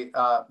way,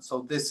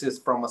 so this is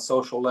from a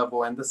social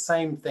level, and the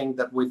same thing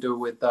that we do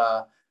with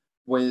the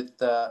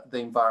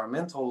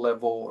environmental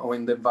level, or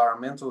in the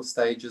environmental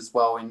stage as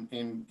well,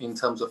 in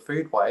terms of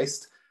food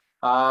waste.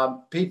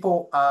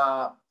 People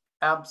are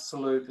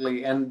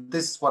absolutely, and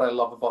this is what I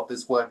love about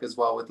this work as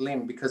well with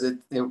Lin, because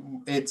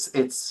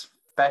it's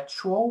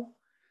factual,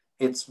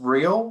 it's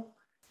real,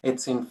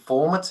 it's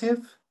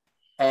informative,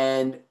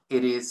 and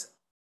it is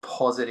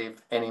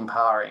positive and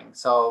empowering.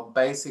 So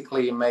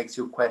basically it makes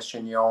you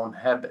question your own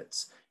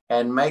habits,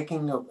 and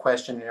making you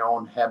question your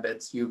own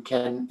habits, you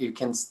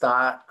can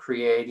start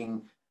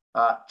creating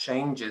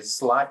changes,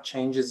 slight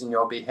changes in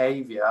your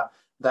behavior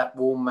that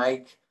will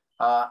make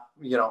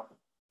you know,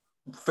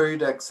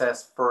 food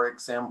access, for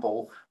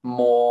example,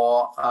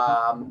 more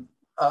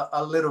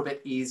a little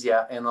bit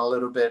easier and a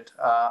little bit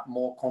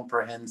more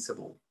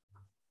comprehensible.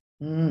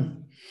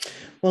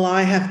 Well,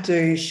 I have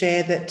to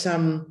share that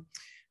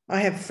I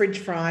have Fridge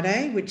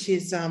Friday, which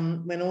is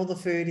when all the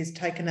food is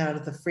taken out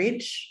of the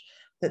fridge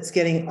that's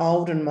getting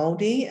old and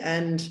mouldy,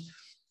 and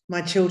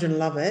my children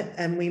love it.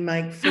 And we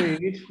make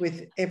food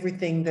with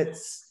everything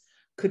that's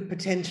could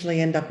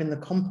potentially end up in the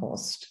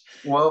compost.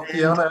 Well,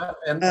 Fiona,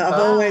 and I've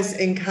always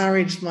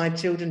encouraged my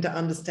children to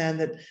understand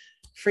that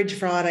Fridge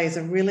Friday is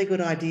a really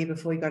good idea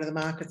before you go to the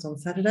markets on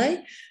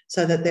Saturday,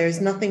 so that there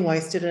is nothing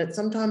wasted. And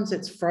sometimes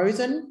it's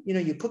frozen, you know,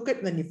 you cook it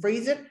and then you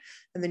freeze it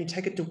and then you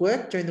take it to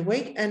work during the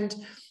week. And,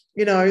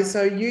 you know,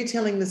 so you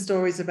telling the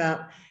stories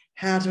about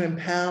how to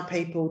empower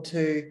people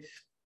to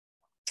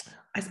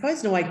I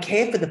suppose in a way,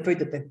 care for the food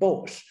that they've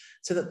bought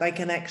so that they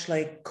can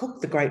actually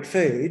cook the great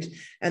food,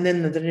 and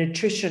then the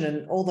nutrition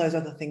and all those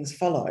other things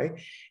follow,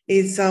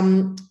 is,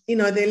 they're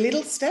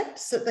little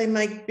steps that they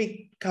make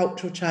big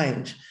cultural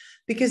change.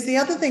 Because the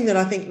other thing that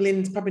I think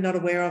Lynn's probably not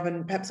aware of,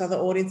 and perhaps other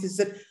audiences, is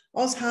that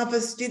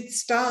OzHarvest did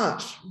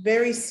start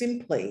very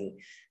simply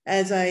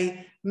as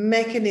a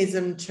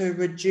mechanism to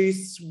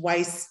reduce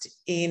waste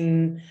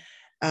in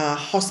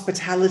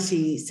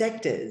hospitality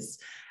sectors.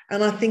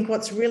 And I think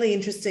what's really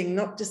interesting,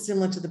 not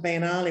dissimilar to the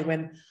Biennale,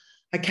 when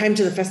I came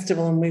to the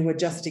festival and we were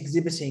just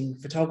exhibiting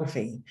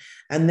photography.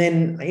 And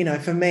then,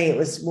 for me, it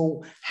was,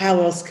 well,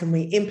 how else can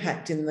we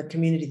impact in the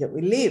community that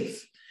we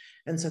live?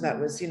 And so that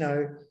was,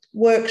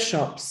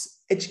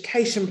 workshops,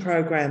 education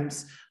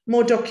programs,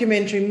 more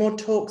documentary, more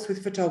talks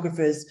with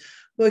photographers,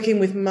 working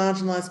with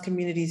marginalised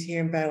communities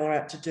here in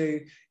Ballarat to do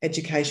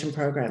education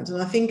programs.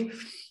 And I think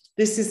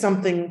this is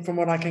something, from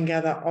what I can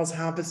gather,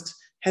 OzHarvest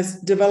has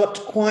developed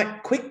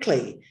quite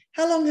quickly.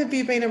 How long have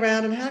you been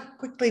around, and how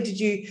quickly did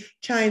you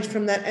change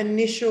from that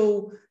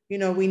initial,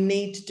 we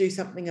need to do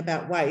something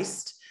about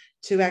waste,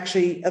 to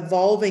actually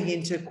evolving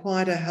into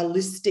quite a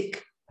holistic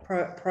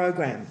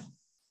program?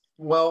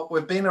 Well,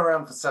 we've been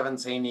around for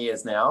 17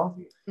 years now.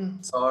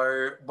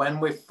 So when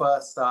we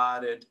first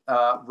started,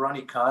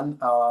 Ronnie Khan,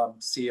 our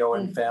CEO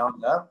and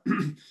founder,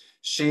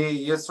 she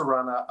used to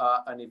run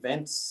an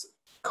events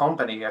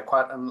company,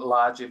 quite a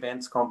large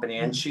events company,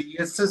 and she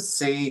used to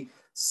see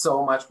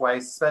so much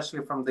waste,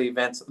 especially from the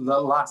events.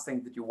 The last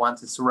thing that you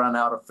want is to run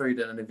out of food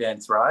at an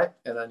event, right?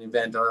 At an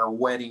event or a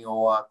wedding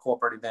or a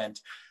corporate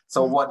event.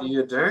 So what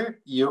do?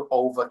 You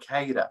over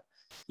cater.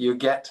 You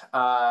get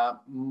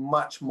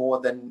much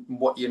more than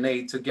what you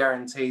need to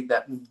guarantee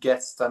that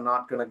guests are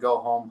not going to go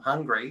home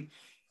hungry.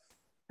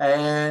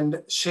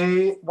 And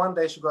one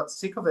day she got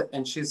sick of it,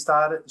 and she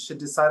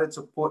decided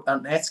to put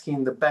an esky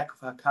in the back of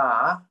her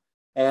car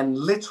and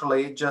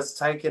literally just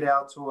take it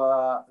out to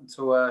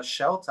a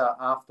shelter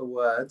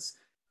afterwards.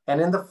 And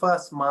in the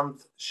first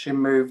month, she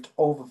moved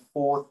over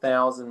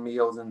 4,000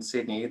 meals in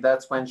Sydney.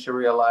 That's when she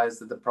realized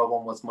that the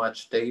problem was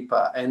much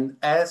deeper. And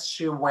as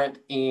she went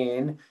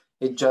in,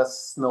 it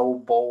just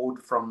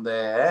snowballed from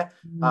there.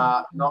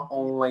 Not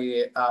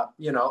only,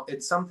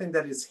 it's something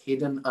that is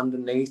hidden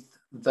underneath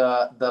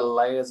the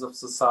layers of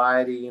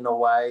society in a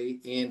way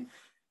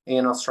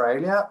in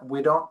Australia.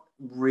 We don't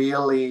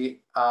really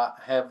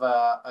have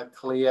a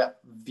clear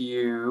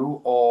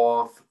view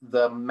of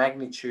the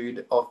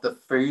magnitude of the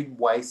food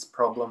waste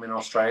problem in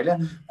Australia.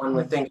 When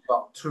we think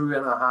about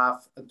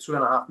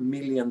 2.5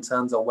 million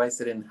tons are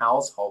wasted in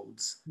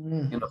households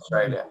in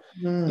Australia,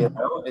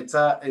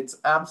 it's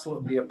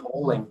absolutely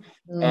appalling.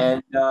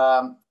 And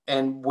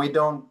we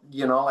don't,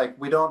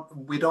 we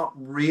don't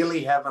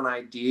really have an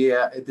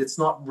idea. It's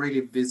not really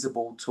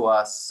visible to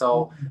us.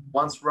 So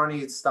once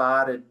Ronnie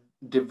started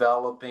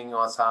developing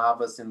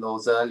OzHarvest in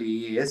those early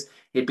years,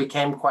 it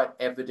became quite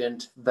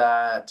evident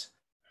that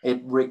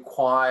it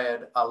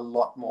required a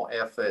lot more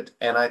effort.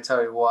 And I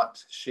tell you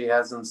what, she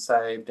hasn't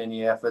saved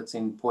any efforts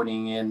in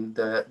putting in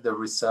the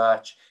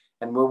research.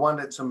 And we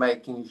wanted to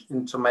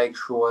make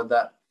sure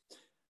that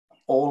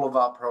all of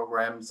our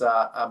programs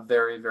are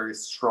very, very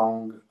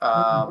strong,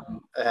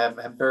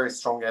 have very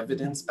strong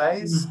evidence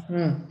base,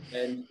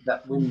 and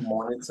that we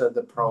monitor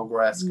the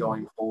progress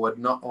going forward,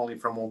 not only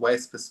from a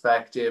waste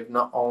perspective,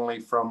 not only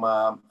from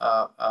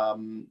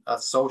a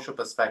social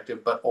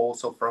perspective, but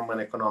also from an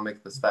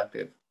economic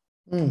perspective.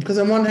 Because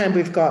on one hand,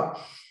 we've got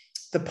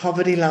the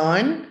poverty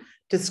line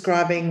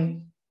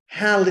describing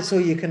how little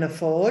you can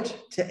afford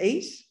to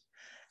eat.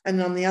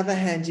 And on the other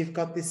hand, you've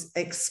got this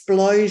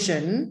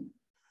explosion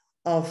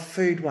of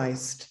food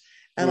waste.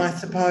 And I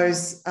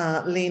suppose,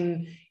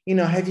 Lynn,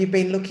 have you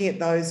been looking at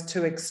those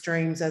two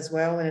extremes as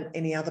well in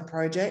any other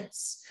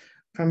projects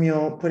from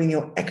putting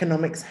your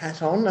economics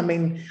hat on? I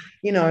mean,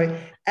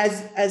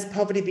 as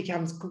poverty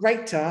becomes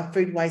greater,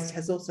 food waste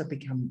has also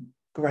become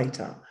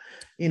greater.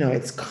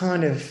 It's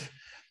kind of,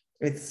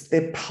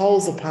 they're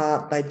poles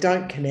apart, they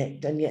don't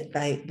connect, and yet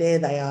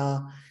they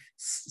are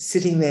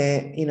sitting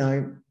there,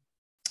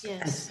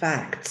 as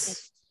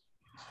facts.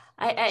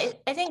 I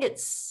think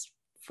it's,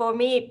 for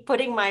me,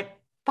 putting my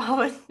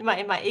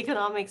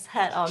economics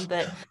hat on,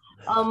 but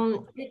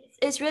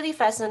it's really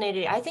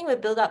fascinating. I think we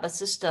built up a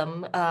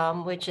system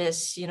which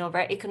is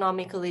very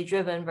economically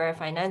driven, very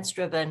finance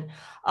driven,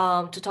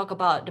 to talk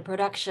about the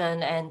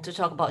production and to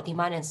talk about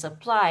demand and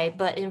supply,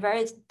 but in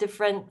very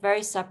different,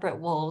 very separate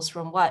worlds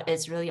from what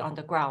is really on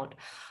the ground.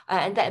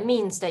 And that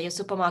means that your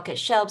supermarket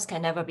shelves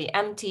can never be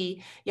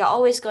empty. You're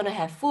always going to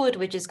have food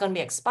which is going to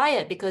be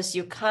expired, because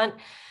you can't.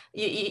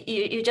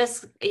 You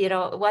just,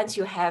 once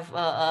you have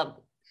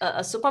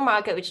a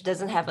supermarket which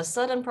doesn't have a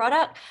certain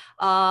product,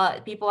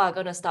 people are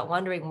going to start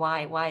wondering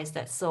why is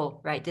that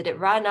so, right? Did it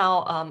run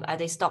out? Are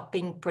they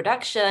stopping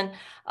production?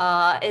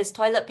 Is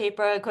toilet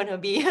paper going to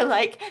be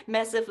like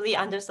massively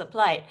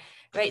undersupplied?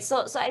 Right.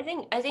 So I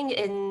think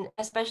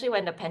especially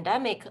when the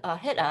pandemic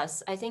hit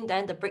us, I think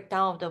then the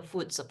breakdown of the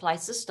food supply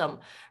system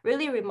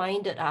really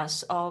reminded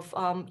us of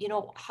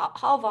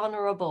how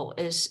vulnerable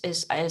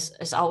is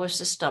our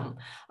system.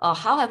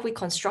 How have we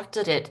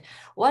constructed it?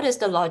 What is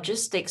the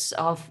logistics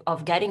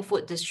of getting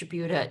food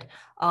distributed?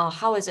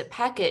 How is it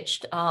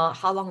packaged?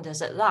 How long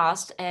does it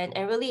last? And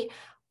really,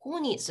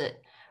 who needs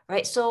it?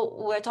 Right, so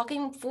we're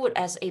talking food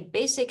as a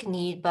basic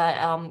need, but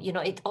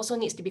it also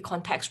needs to be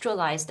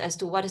contextualized as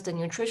to what is the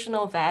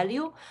nutritional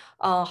value,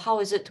 how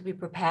is it to be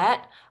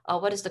prepared,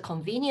 what is the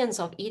convenience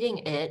of eating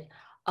it.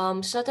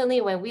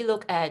 Certainly, when we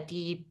look at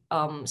the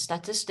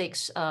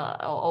statistics,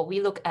 or we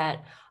look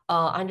at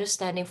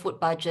understanding food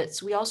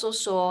budgets, we also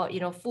saw,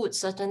 food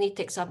certainly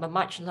takes up a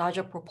much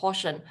larger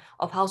proportion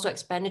of household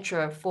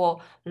expenditure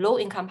for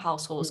low-income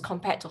households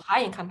compared to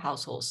high-income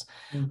households.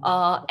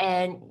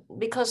 And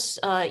because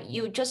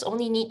you just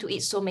only need to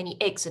eat so many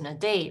eggs in a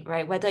day,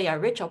 right? Whether you're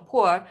rich or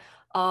poor,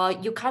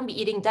 you can't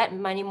be eating that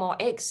many more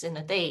eggs in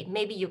a day.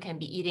 Maybe you can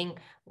be eating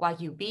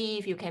Wagyu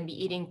beef, you can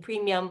be eating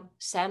premium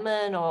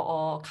salmon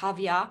or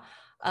caviar,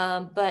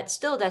 but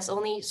still there's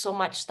only so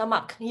much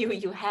stomach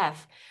you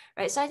have,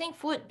 right? So I think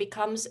food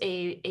becomes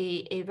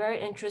a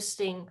very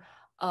interesting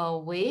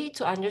way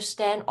to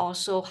understand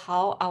also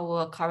how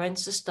our current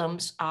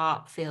systems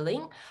are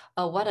failing.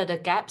 What are the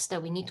gaps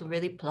that we need to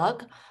really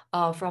plug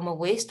from a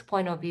waste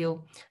point of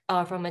view,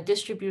 from a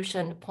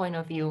distribution point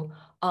of view,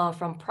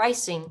 from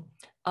pricing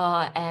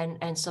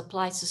and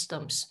supply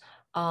systems.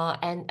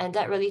 And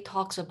that really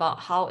talks about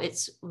how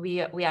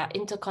we are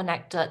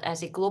interconnected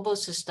as a global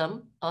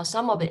system.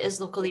 Some of it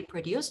is locally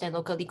produced and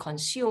locally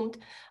consumed.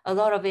 A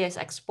lot of it is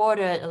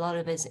exported. A lot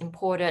of it is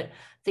imported.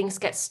 Things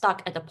get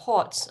stuck at the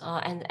ports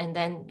and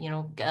then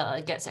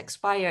gets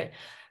expired.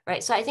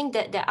 Right. So I think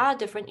that there are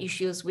different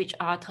issues which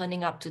are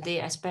turning up today,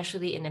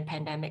 especially in a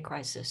pandemic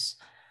crisis.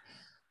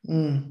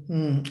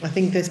 I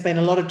think there's been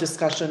a lot of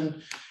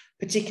discussion,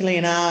 particularly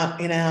in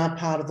our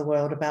part of the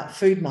world, about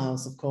food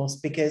miles, of course,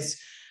 because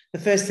the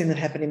first thing that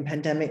happened in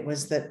pandemic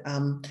was that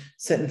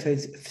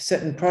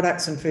certain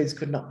products and foods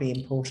could not be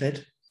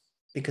imported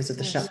because of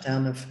the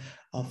shutdown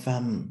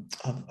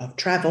of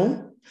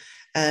travel,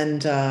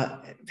 and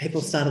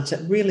people started to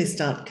really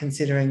start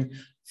considering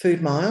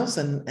food miles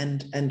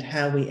and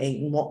how we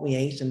eat and what we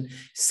eat, and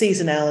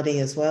seasonality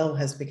as well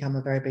has become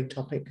a very big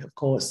topic, of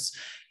course,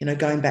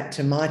 going back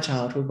to my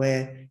childhood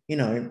where,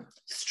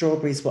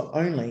 strawberries were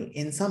only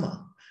in summer.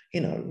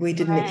 We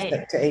didn't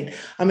expect to eat.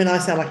 I mean, I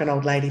sound like an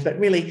old lady, but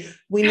really,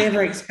 we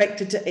never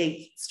expected to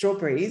eat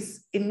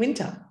strawberries in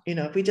winter.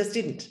 We just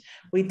didn't.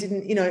 We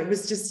didn't. It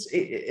was just.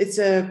 It's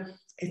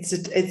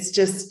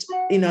just.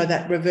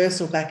 That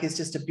reversal back is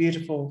just a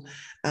beautiful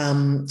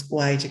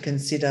way to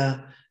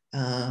consider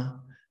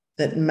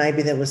that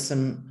maybe there was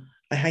some.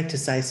 I hate to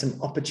say some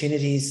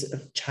opportunities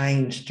of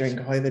change during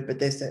COVID, but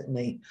there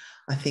certainly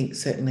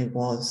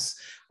was.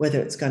 Whether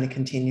it's going to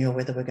continue or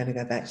whether we're going to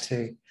go back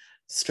to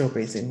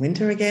strawberries in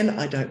winter again,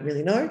 I don't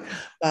really know,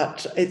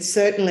 but it's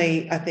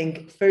certainly, I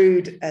think,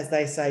 food, as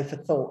they say, for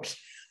thought.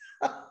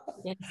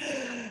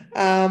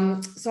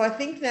 So I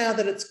think now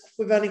that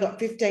we've only got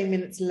 15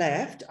 minutes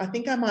left, I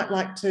think I might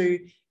like to,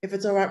 if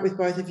it's all right with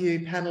both of you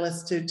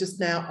panelists, to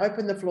just now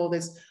open the floor.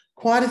 There's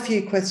quite a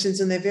few questions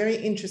and they're very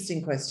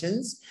interesting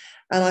questions.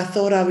 And I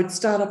thought I would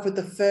start off with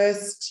the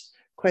first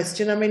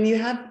question. I mean, you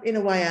have in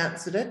a way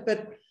answered it,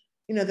 but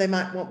they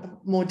might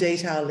want more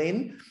detail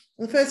in.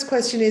 The first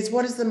question is,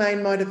 what is the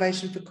main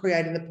motivation for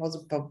creating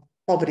the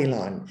poverty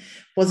line?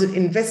 Was it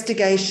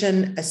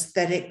investigation,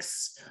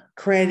 aesthetics,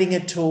 creating a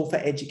tool for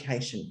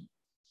education?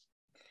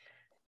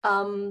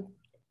 A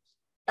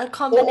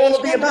combination. All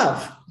of the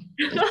above.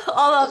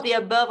 All of the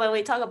above. When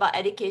we talk about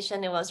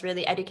education, it was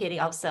really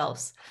educating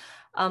ourselves.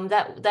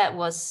 That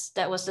was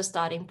the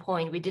starting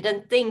point. We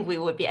didn't think we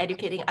would be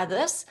educating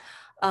others.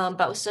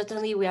 But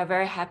certainly we are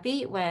very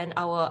happy when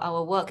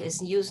our work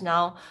is used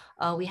now.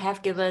 We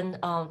have given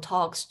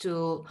talks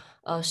to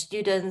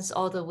students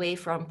all the way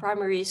from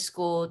primary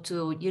school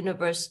to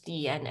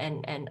university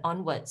and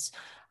onwards.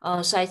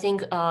 So I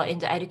think in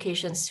the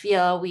education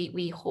sphere,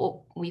 we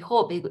hope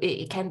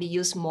it can be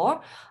used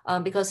more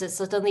because it's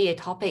certainly a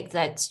topic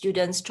that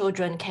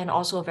children can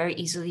also very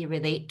easily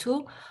relate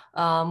to.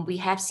 We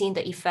have seen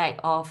the effect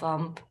of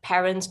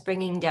parents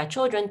bringing their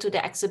children to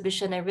the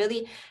exhibition and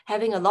really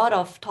having a lot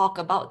of talk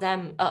about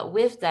them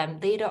with them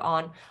later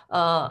on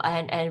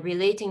and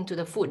relating to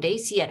the food they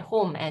see at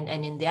home and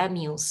in their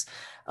meals.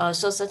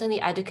 So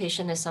certainly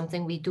education is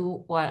something we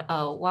do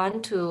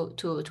want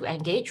to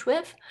engage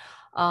with.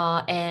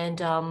 So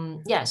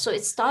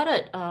it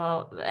started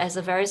as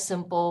a very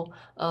simple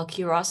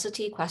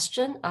curiosity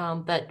question,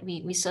 but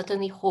we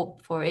certainly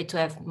hope for it to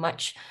have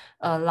much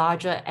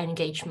larger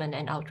engagement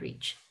and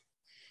outreach.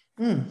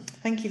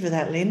 Thank you for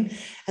that, Lynn.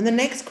 And the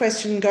next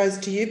question goes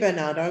to you,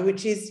 Bernardo,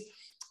 which is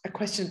a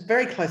question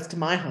very close to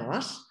my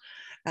heart,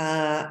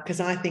 because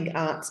I think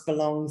arts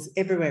belongs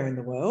everywhere in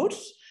the world,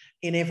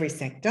 in every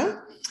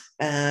sector,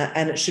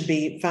 and it should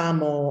be far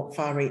more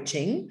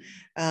far-reaching.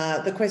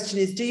 The question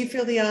is, do you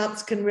feel the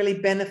arts can really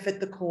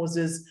benefit the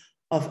causes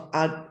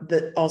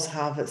that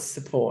OzHarvest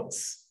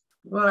supports?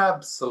 Well,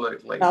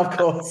 absolutely. Of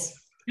course.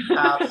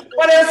 Absolutely.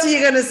 What else are you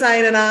going to say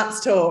in an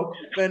arts talk,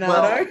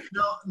 Bernardo?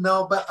 Well,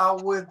 no, but I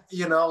would,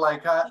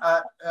 like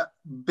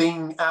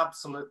being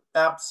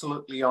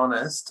absolutely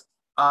honest,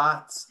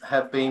 arts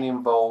have been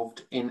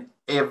involved in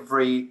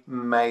every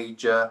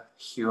major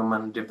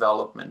human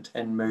development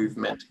and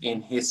movement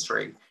in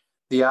history.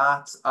 The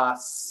arts are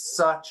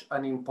such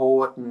an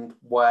important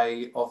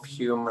way of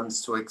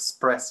humans to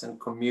express and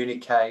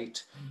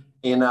communicate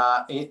in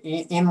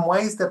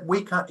ways that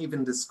we can't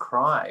even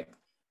describe.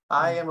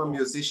 I am a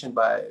musician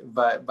by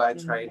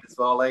trade as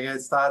well. Like I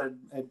started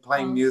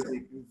playing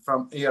music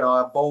from,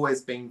 I've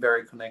always been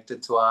very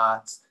connected to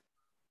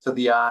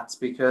the arts,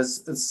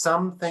 because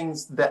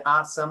there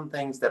are some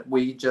things that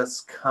we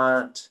just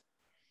can't,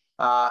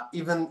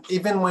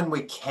 even when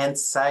we can't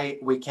say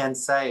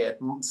it,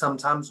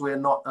 sometimes we're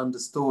not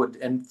understood.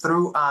 And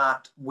through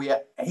art, we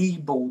are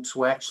able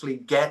to actually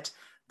get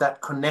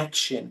that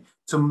connection,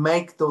 to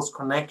make those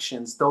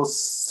connections, those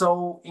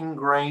so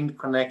ingrained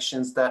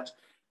connections that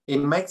it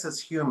makes us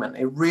human.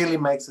 It really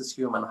makes us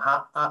human.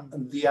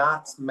 The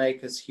arts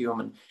make us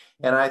human.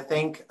 And I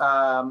think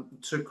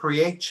to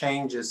create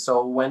changes,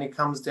 so when it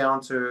comes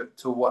down to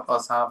what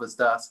OzHarvest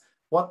does,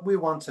 what we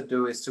want to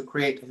do is to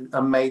create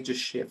a major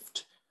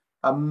shift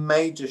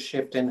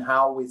in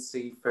how we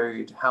see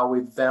food, how we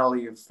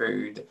value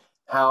food,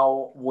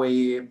 how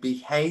we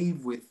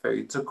behave with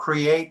food, to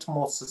create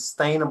more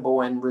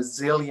sustainable and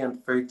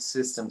resilient food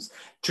systems,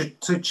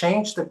 to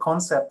change the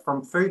concept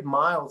from food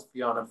miles,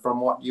 Fiona,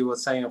 from what you were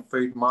saying of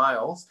food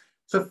miles,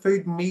 to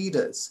food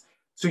meters,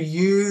 to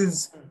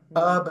use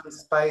urban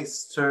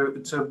space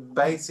to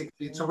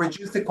basically to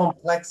reduce the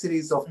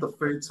complexities of the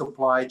food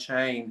supply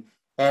chain,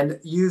 and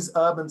use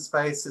urban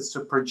spaces to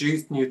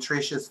produce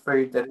nutritious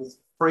food that is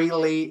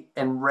freely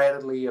and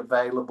readily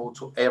available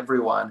to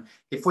everyone.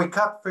 If we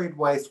cut food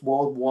waste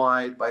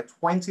worldwide by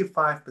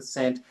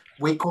 25%,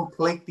 we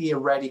completely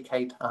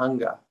eradicate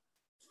hunger.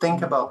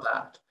 Think about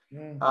that.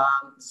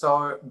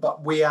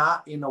 But we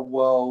are in a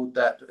world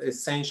that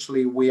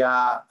essentially we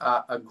are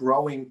a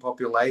growing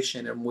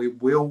population, and we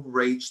will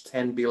reach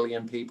 10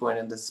 billion people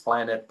in this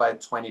planet by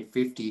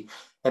 2050.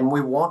 And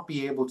we won't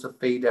be able to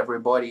feed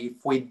everybody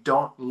if we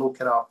don't look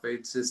at our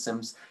food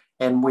systems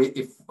and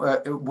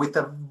with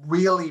a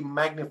really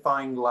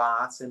magnifying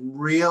glass, and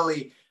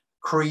really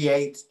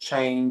create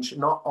change,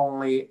 not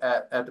only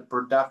at the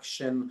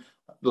production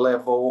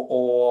level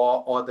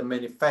or the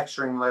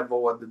manufacturing level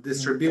or the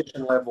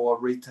distribution level or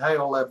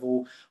retail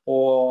level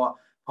or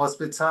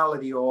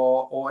hospitality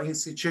or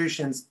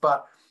institutions,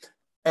 but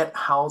at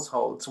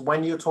households.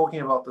 When you're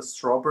talking about the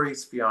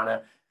strawberries,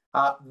 Fiona,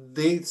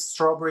 these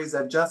strawberries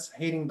are just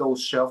hitting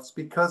those shelves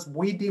because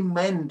we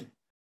demand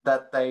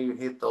that they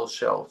hit those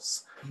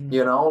shelves.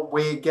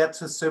 We get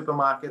to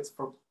supermarkets,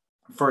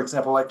 for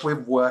example, like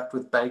we've worked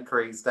with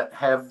bakeries that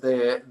have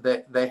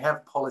they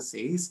have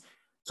policies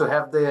to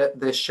have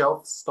their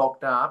shelves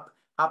stocked up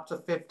to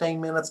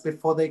 15 minutes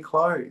before they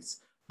close.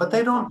 But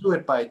they don't do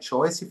it by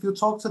choice. If you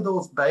talk to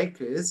those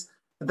bakers,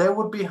 they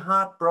would be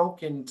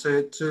heartbroken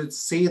to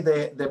see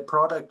their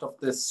product of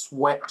their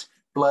sweat,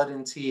 blood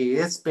and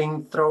tears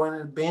being thrown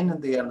in a bin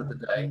at the end of the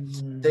day.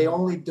 They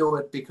only do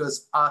it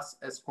because us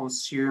as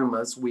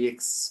consumers, we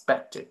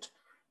expect it.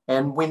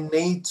 And we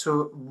need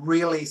to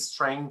really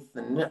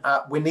strengthen,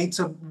 we need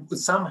to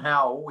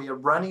somehow, we are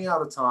running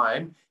out of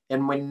time,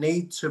 and we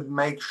need to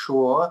make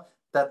sure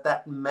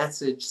that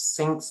message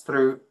sinks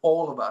through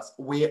all of us.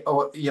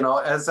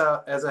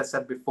 As I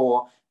said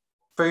before,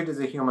 food is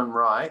a human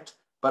right,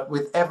 but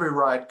with every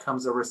right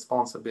comes a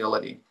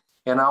responsibility.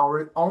 And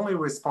our only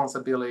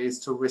responsibility is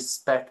to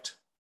respect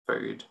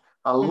food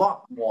a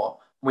lot more.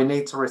 We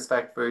need to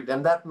respect food,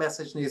 and that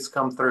message needs to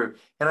come through.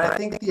 And I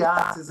think the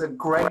arts is a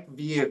great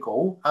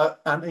vehicle,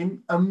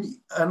 an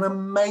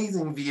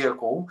amazing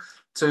vehicle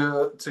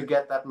to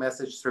get that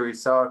message through.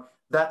 So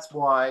that's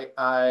why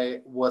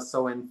I was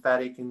so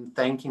emphatic in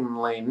thanking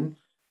Lin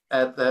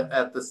at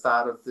the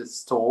start of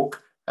this talk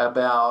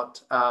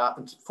about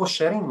for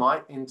shedding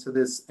light into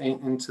this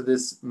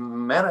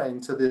matter,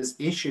 into this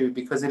issue,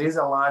 because it is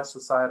a large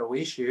societal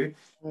issue,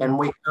 and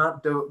we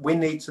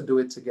need to do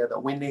it together.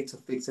 We need to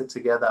fix it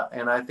together.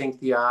 And I think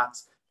the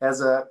arts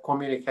as a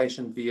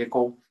communication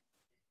vehicle,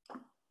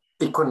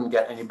 it couldn't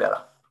get any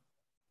better.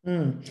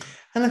 And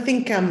I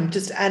think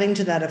just adding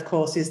to that, of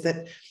course, is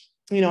that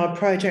a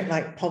project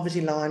like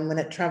Poverty Line, when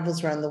it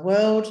travels around the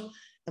world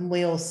and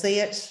we all see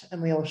it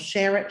and we all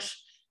share it,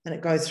 and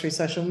it goes through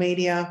social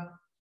media,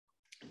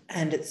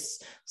 and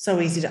it's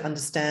so easy to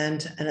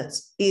understand, and it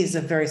is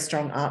a very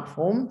strong art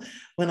form.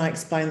 When I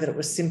explained that it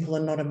was simple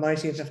and not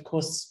emotive, of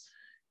course,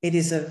 it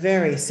is a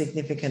very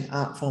significant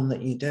art form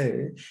that you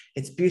do.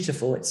 It's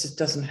beautiful. It just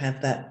doesn't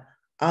have that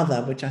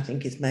other, which I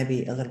think is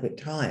maybe a little bit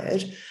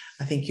tired.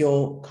 I think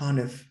your kind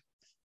of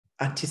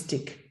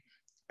artistic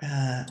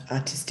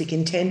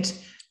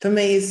intent for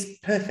me is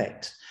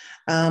perfect.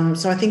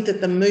 So I think that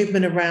the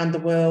movement around the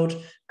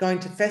world going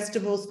to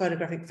festivals,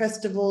 photographic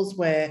festivals,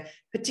 where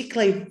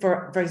particularly,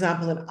 for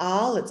example, in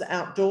Arles, it's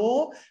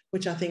outdoor,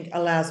 which I think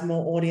allows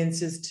more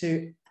audiences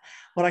to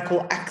what I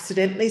call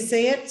accidentally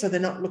see it. So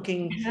they're not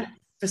looking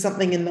for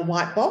something in the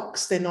white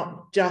box. They're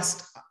not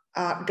just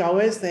art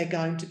goers. They're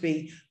going to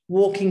be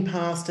walking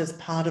past as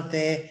part of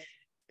their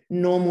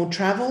normal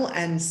travel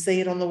and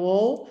see it on the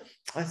wall.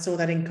 I saw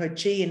that in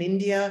Kochi in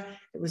India.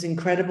 It was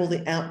incredible,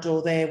 the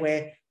outdoor there,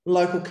 where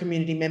local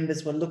community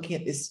members were looking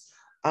at this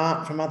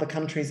art from other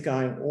countries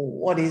going, oh,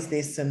 what is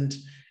this? And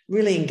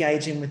really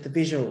engaging with the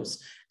visuals.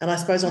 And I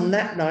suppose on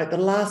that note, the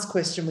last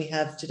question we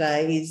have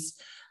today is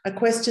a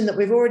question that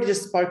we've already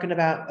just spoken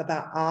about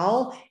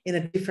Arles in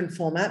a different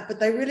format, but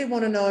they really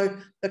want to know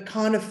the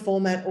kind of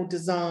format or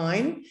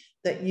design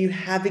that you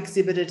have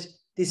exhibited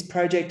this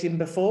project in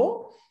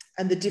before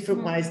and the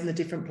different ways in the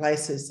different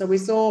places. So we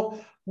saw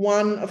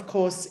one, of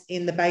course,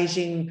 in the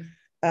Beijing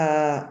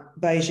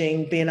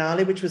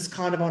Biennale, which was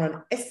kind of on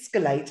an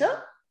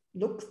escalator.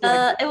 Looks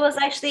like it was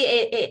actually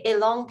a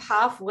long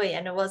pathway,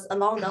 and it was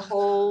along the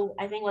whole,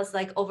 I think it was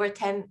like over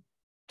 10,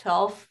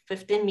 12,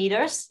 15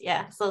 meters.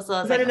 Yeah. So was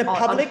like that in a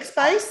public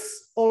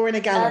space or in a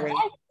gallery?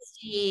 That's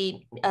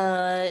the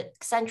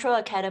Central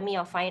Academy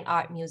of Fine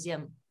Art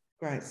Museum.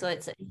 Right. So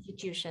it's an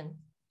institution.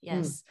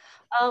 Yes.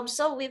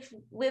 So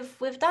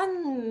we've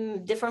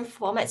done different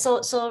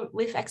formats. So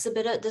we've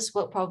exhibited this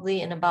work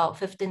probably in about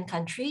 15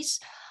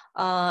 countries.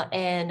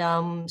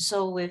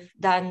 So we've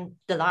done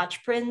the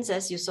large prints,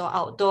 as you saw,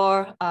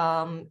 outdoor,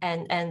 and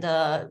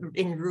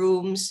in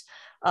rooms.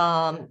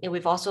 And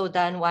we've also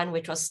done one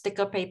which was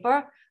sticker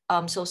paper.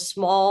 So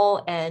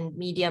small and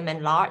medium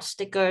and large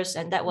stickers,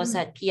 and that was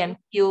at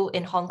PMQ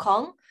in Hong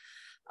Kong.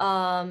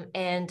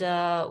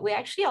 We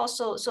actually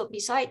also, so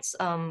besides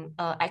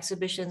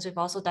exhibitions, we've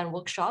also done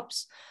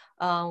workshops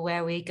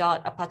where we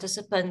got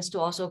participants to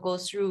also go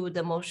through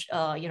the most,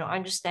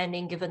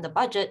 understanding, given the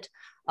budget,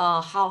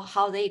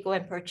 how they go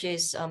and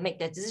purchase, make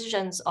their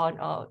decisions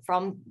on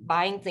from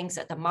buying things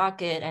at the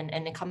market and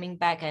then coming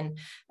back and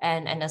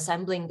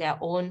assembling their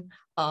own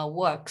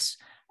works.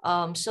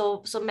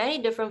 So many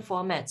different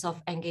formats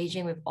of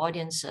engaging with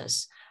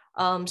audiences.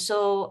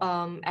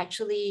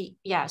 Actually,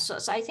 yeah, so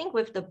I think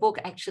with the book,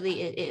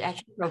 actually, it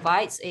actually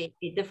provides a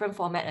different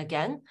format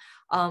again,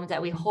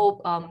 that we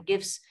hope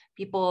gives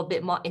people a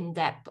bit more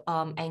in-depth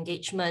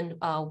engagement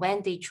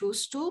when they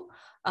choose to,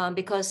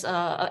 because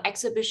an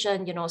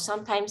exhibition,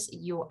 sometimes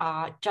you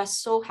are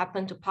just so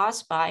happen to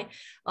pass by,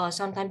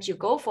 sometimes you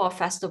go for a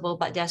festival,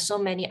 but there's so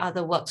many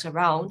other works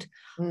around,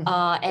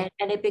 and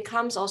it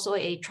becomes also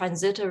a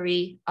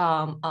transitory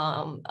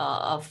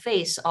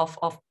phase of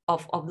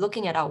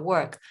looking at our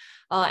work.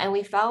 And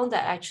we found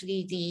that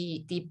actually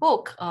the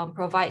book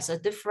provides a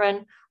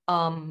different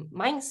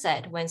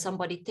mindset when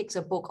somebody takes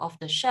a book off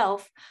the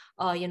shelf.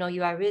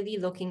 You are really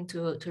looking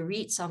to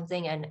read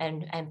something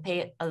and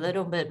pay a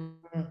little bit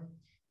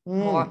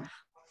more.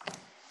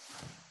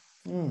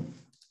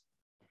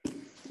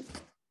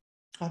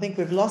 I think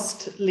we've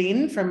lost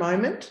Lin for a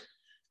moment.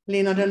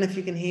 Lin, I don't know if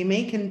you can hear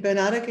me.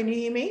 Bernardo, can you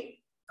hear me?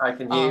 I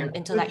can hear you.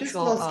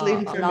 Intellectual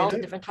allows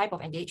a different type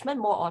of engagement,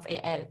 more of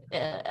a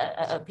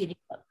bit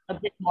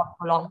more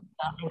prolonged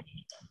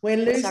engagement. We're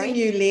losing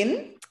you,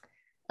 Lin.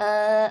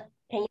 Can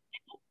you hear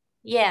me?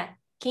 Yeah.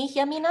 Can you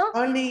hear me now?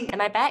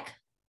 Am I back?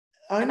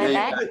 Only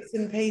bits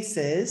and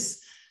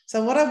pieces.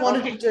 So what I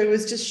wanted to do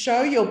was just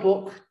show your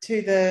book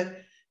to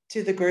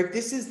the group.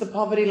 This is The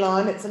Poverty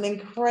Line. It's an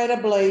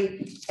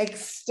incredibly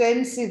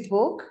extensive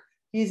book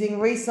using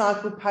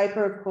recycled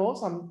paper, of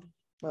course. I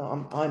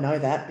know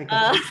that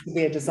because I used to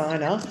be a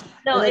designer.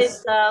 No,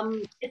 it's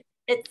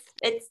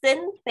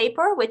thin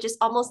paper, which is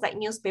almost like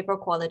newspaper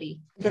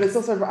quality. But it's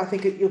also, I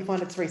think you'll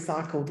find it's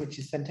recycled, which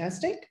is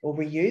fantastic, or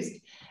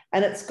reused.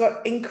 And it's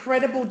got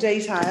incredible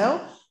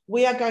detail.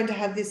 We are going to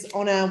have this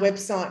on our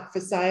website for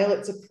sale.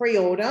 It's a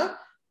pre-order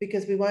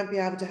because we won't be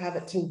able to have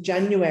it till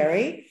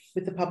January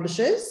with the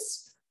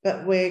publishers,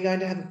 but we're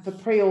going to have it for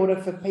pre-order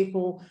for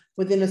people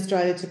within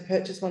Australia to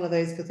purchase one of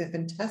these because they're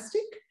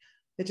fantastic.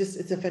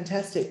 It's a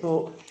fantastic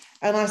book.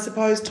 And I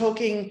suppose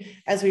talking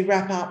as we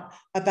wrap up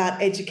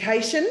about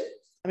education,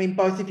 I mean,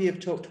 both of you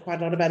have talked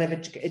quite a lot about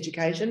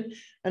education.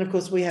 And of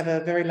course, we have a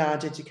very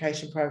large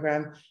education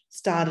program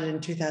started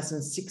in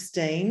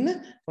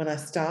 2016 when I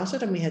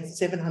started, and we had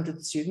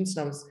 700 students.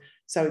 And I was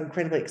so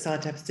incredibly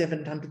excited to have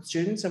 700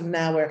 students. And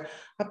now we're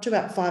up to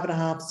about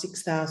 5,500,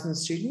 6,000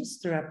 students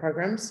through our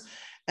programs.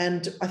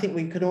 And I think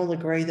we can all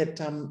agree that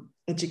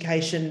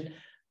education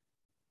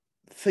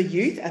for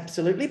youth,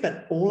 absolutely,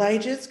 but all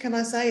ages, can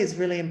I say, is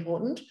really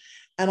important.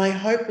 And I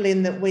hope,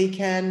 Lin, that we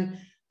can,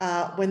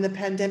 when the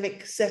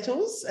pandemic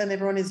settles and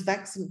everyone is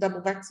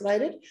double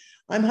vaccinated,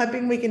 I'm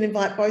hoping we can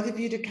invite both of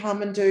you to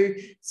come and do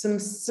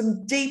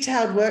some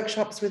detailed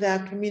workshops with our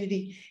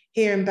community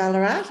here in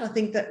Ballarat. I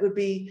think that would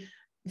be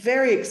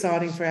very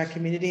exciting for our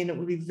community and it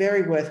would be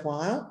very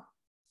worthwhile.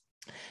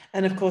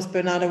 And of course,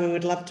 Bernardo, we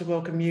would love to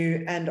welcome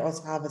you and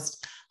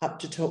OzHarvest up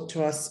to talk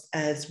to us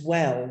as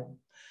well.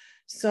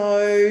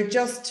 So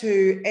just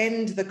to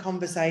end the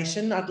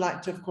conversation, I'd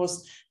like to, of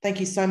course, thank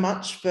you so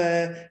much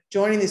for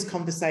joining this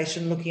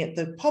conversation, looking at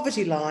the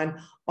poverty line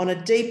on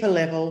a deeper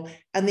level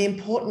and the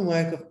important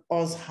work of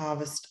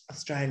OzHarvest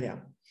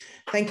Australia.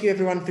 Thank you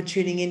everyone for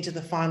tuning into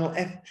the final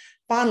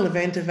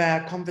event of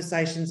our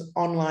Conversations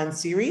online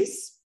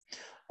series.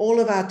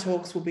 All of our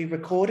talks will be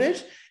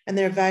recorded and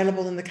they're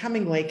available in the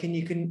coming week, and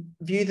you can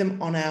view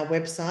them on our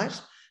website,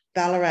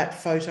 Ballarat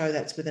Foto,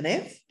 that's with an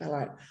F,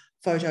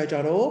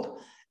 ballaratphoto.org.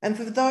 And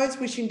for those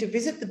wishing to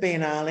visit the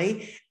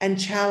Biennale and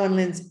Chow and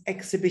Lin's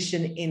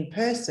exhibition in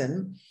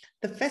person,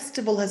 the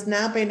festival has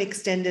now been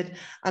extended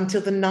until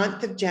the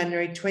 9th of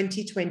January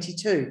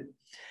 2022,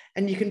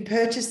 and you can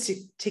purchase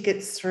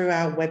tickets through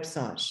our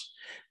website.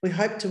 We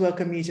hope to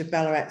welcome you to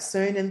Ballarat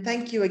soon, and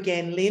thank you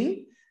again,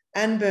 Lin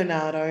and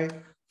Bernardo,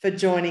 for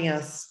joining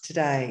us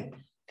today.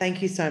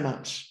 Thank you so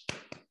much.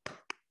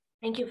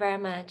 Thank you very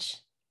much.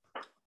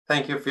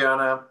 Thank you,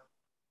 Fiona.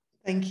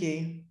 Thank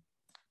you.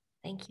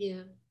 Thank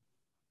you.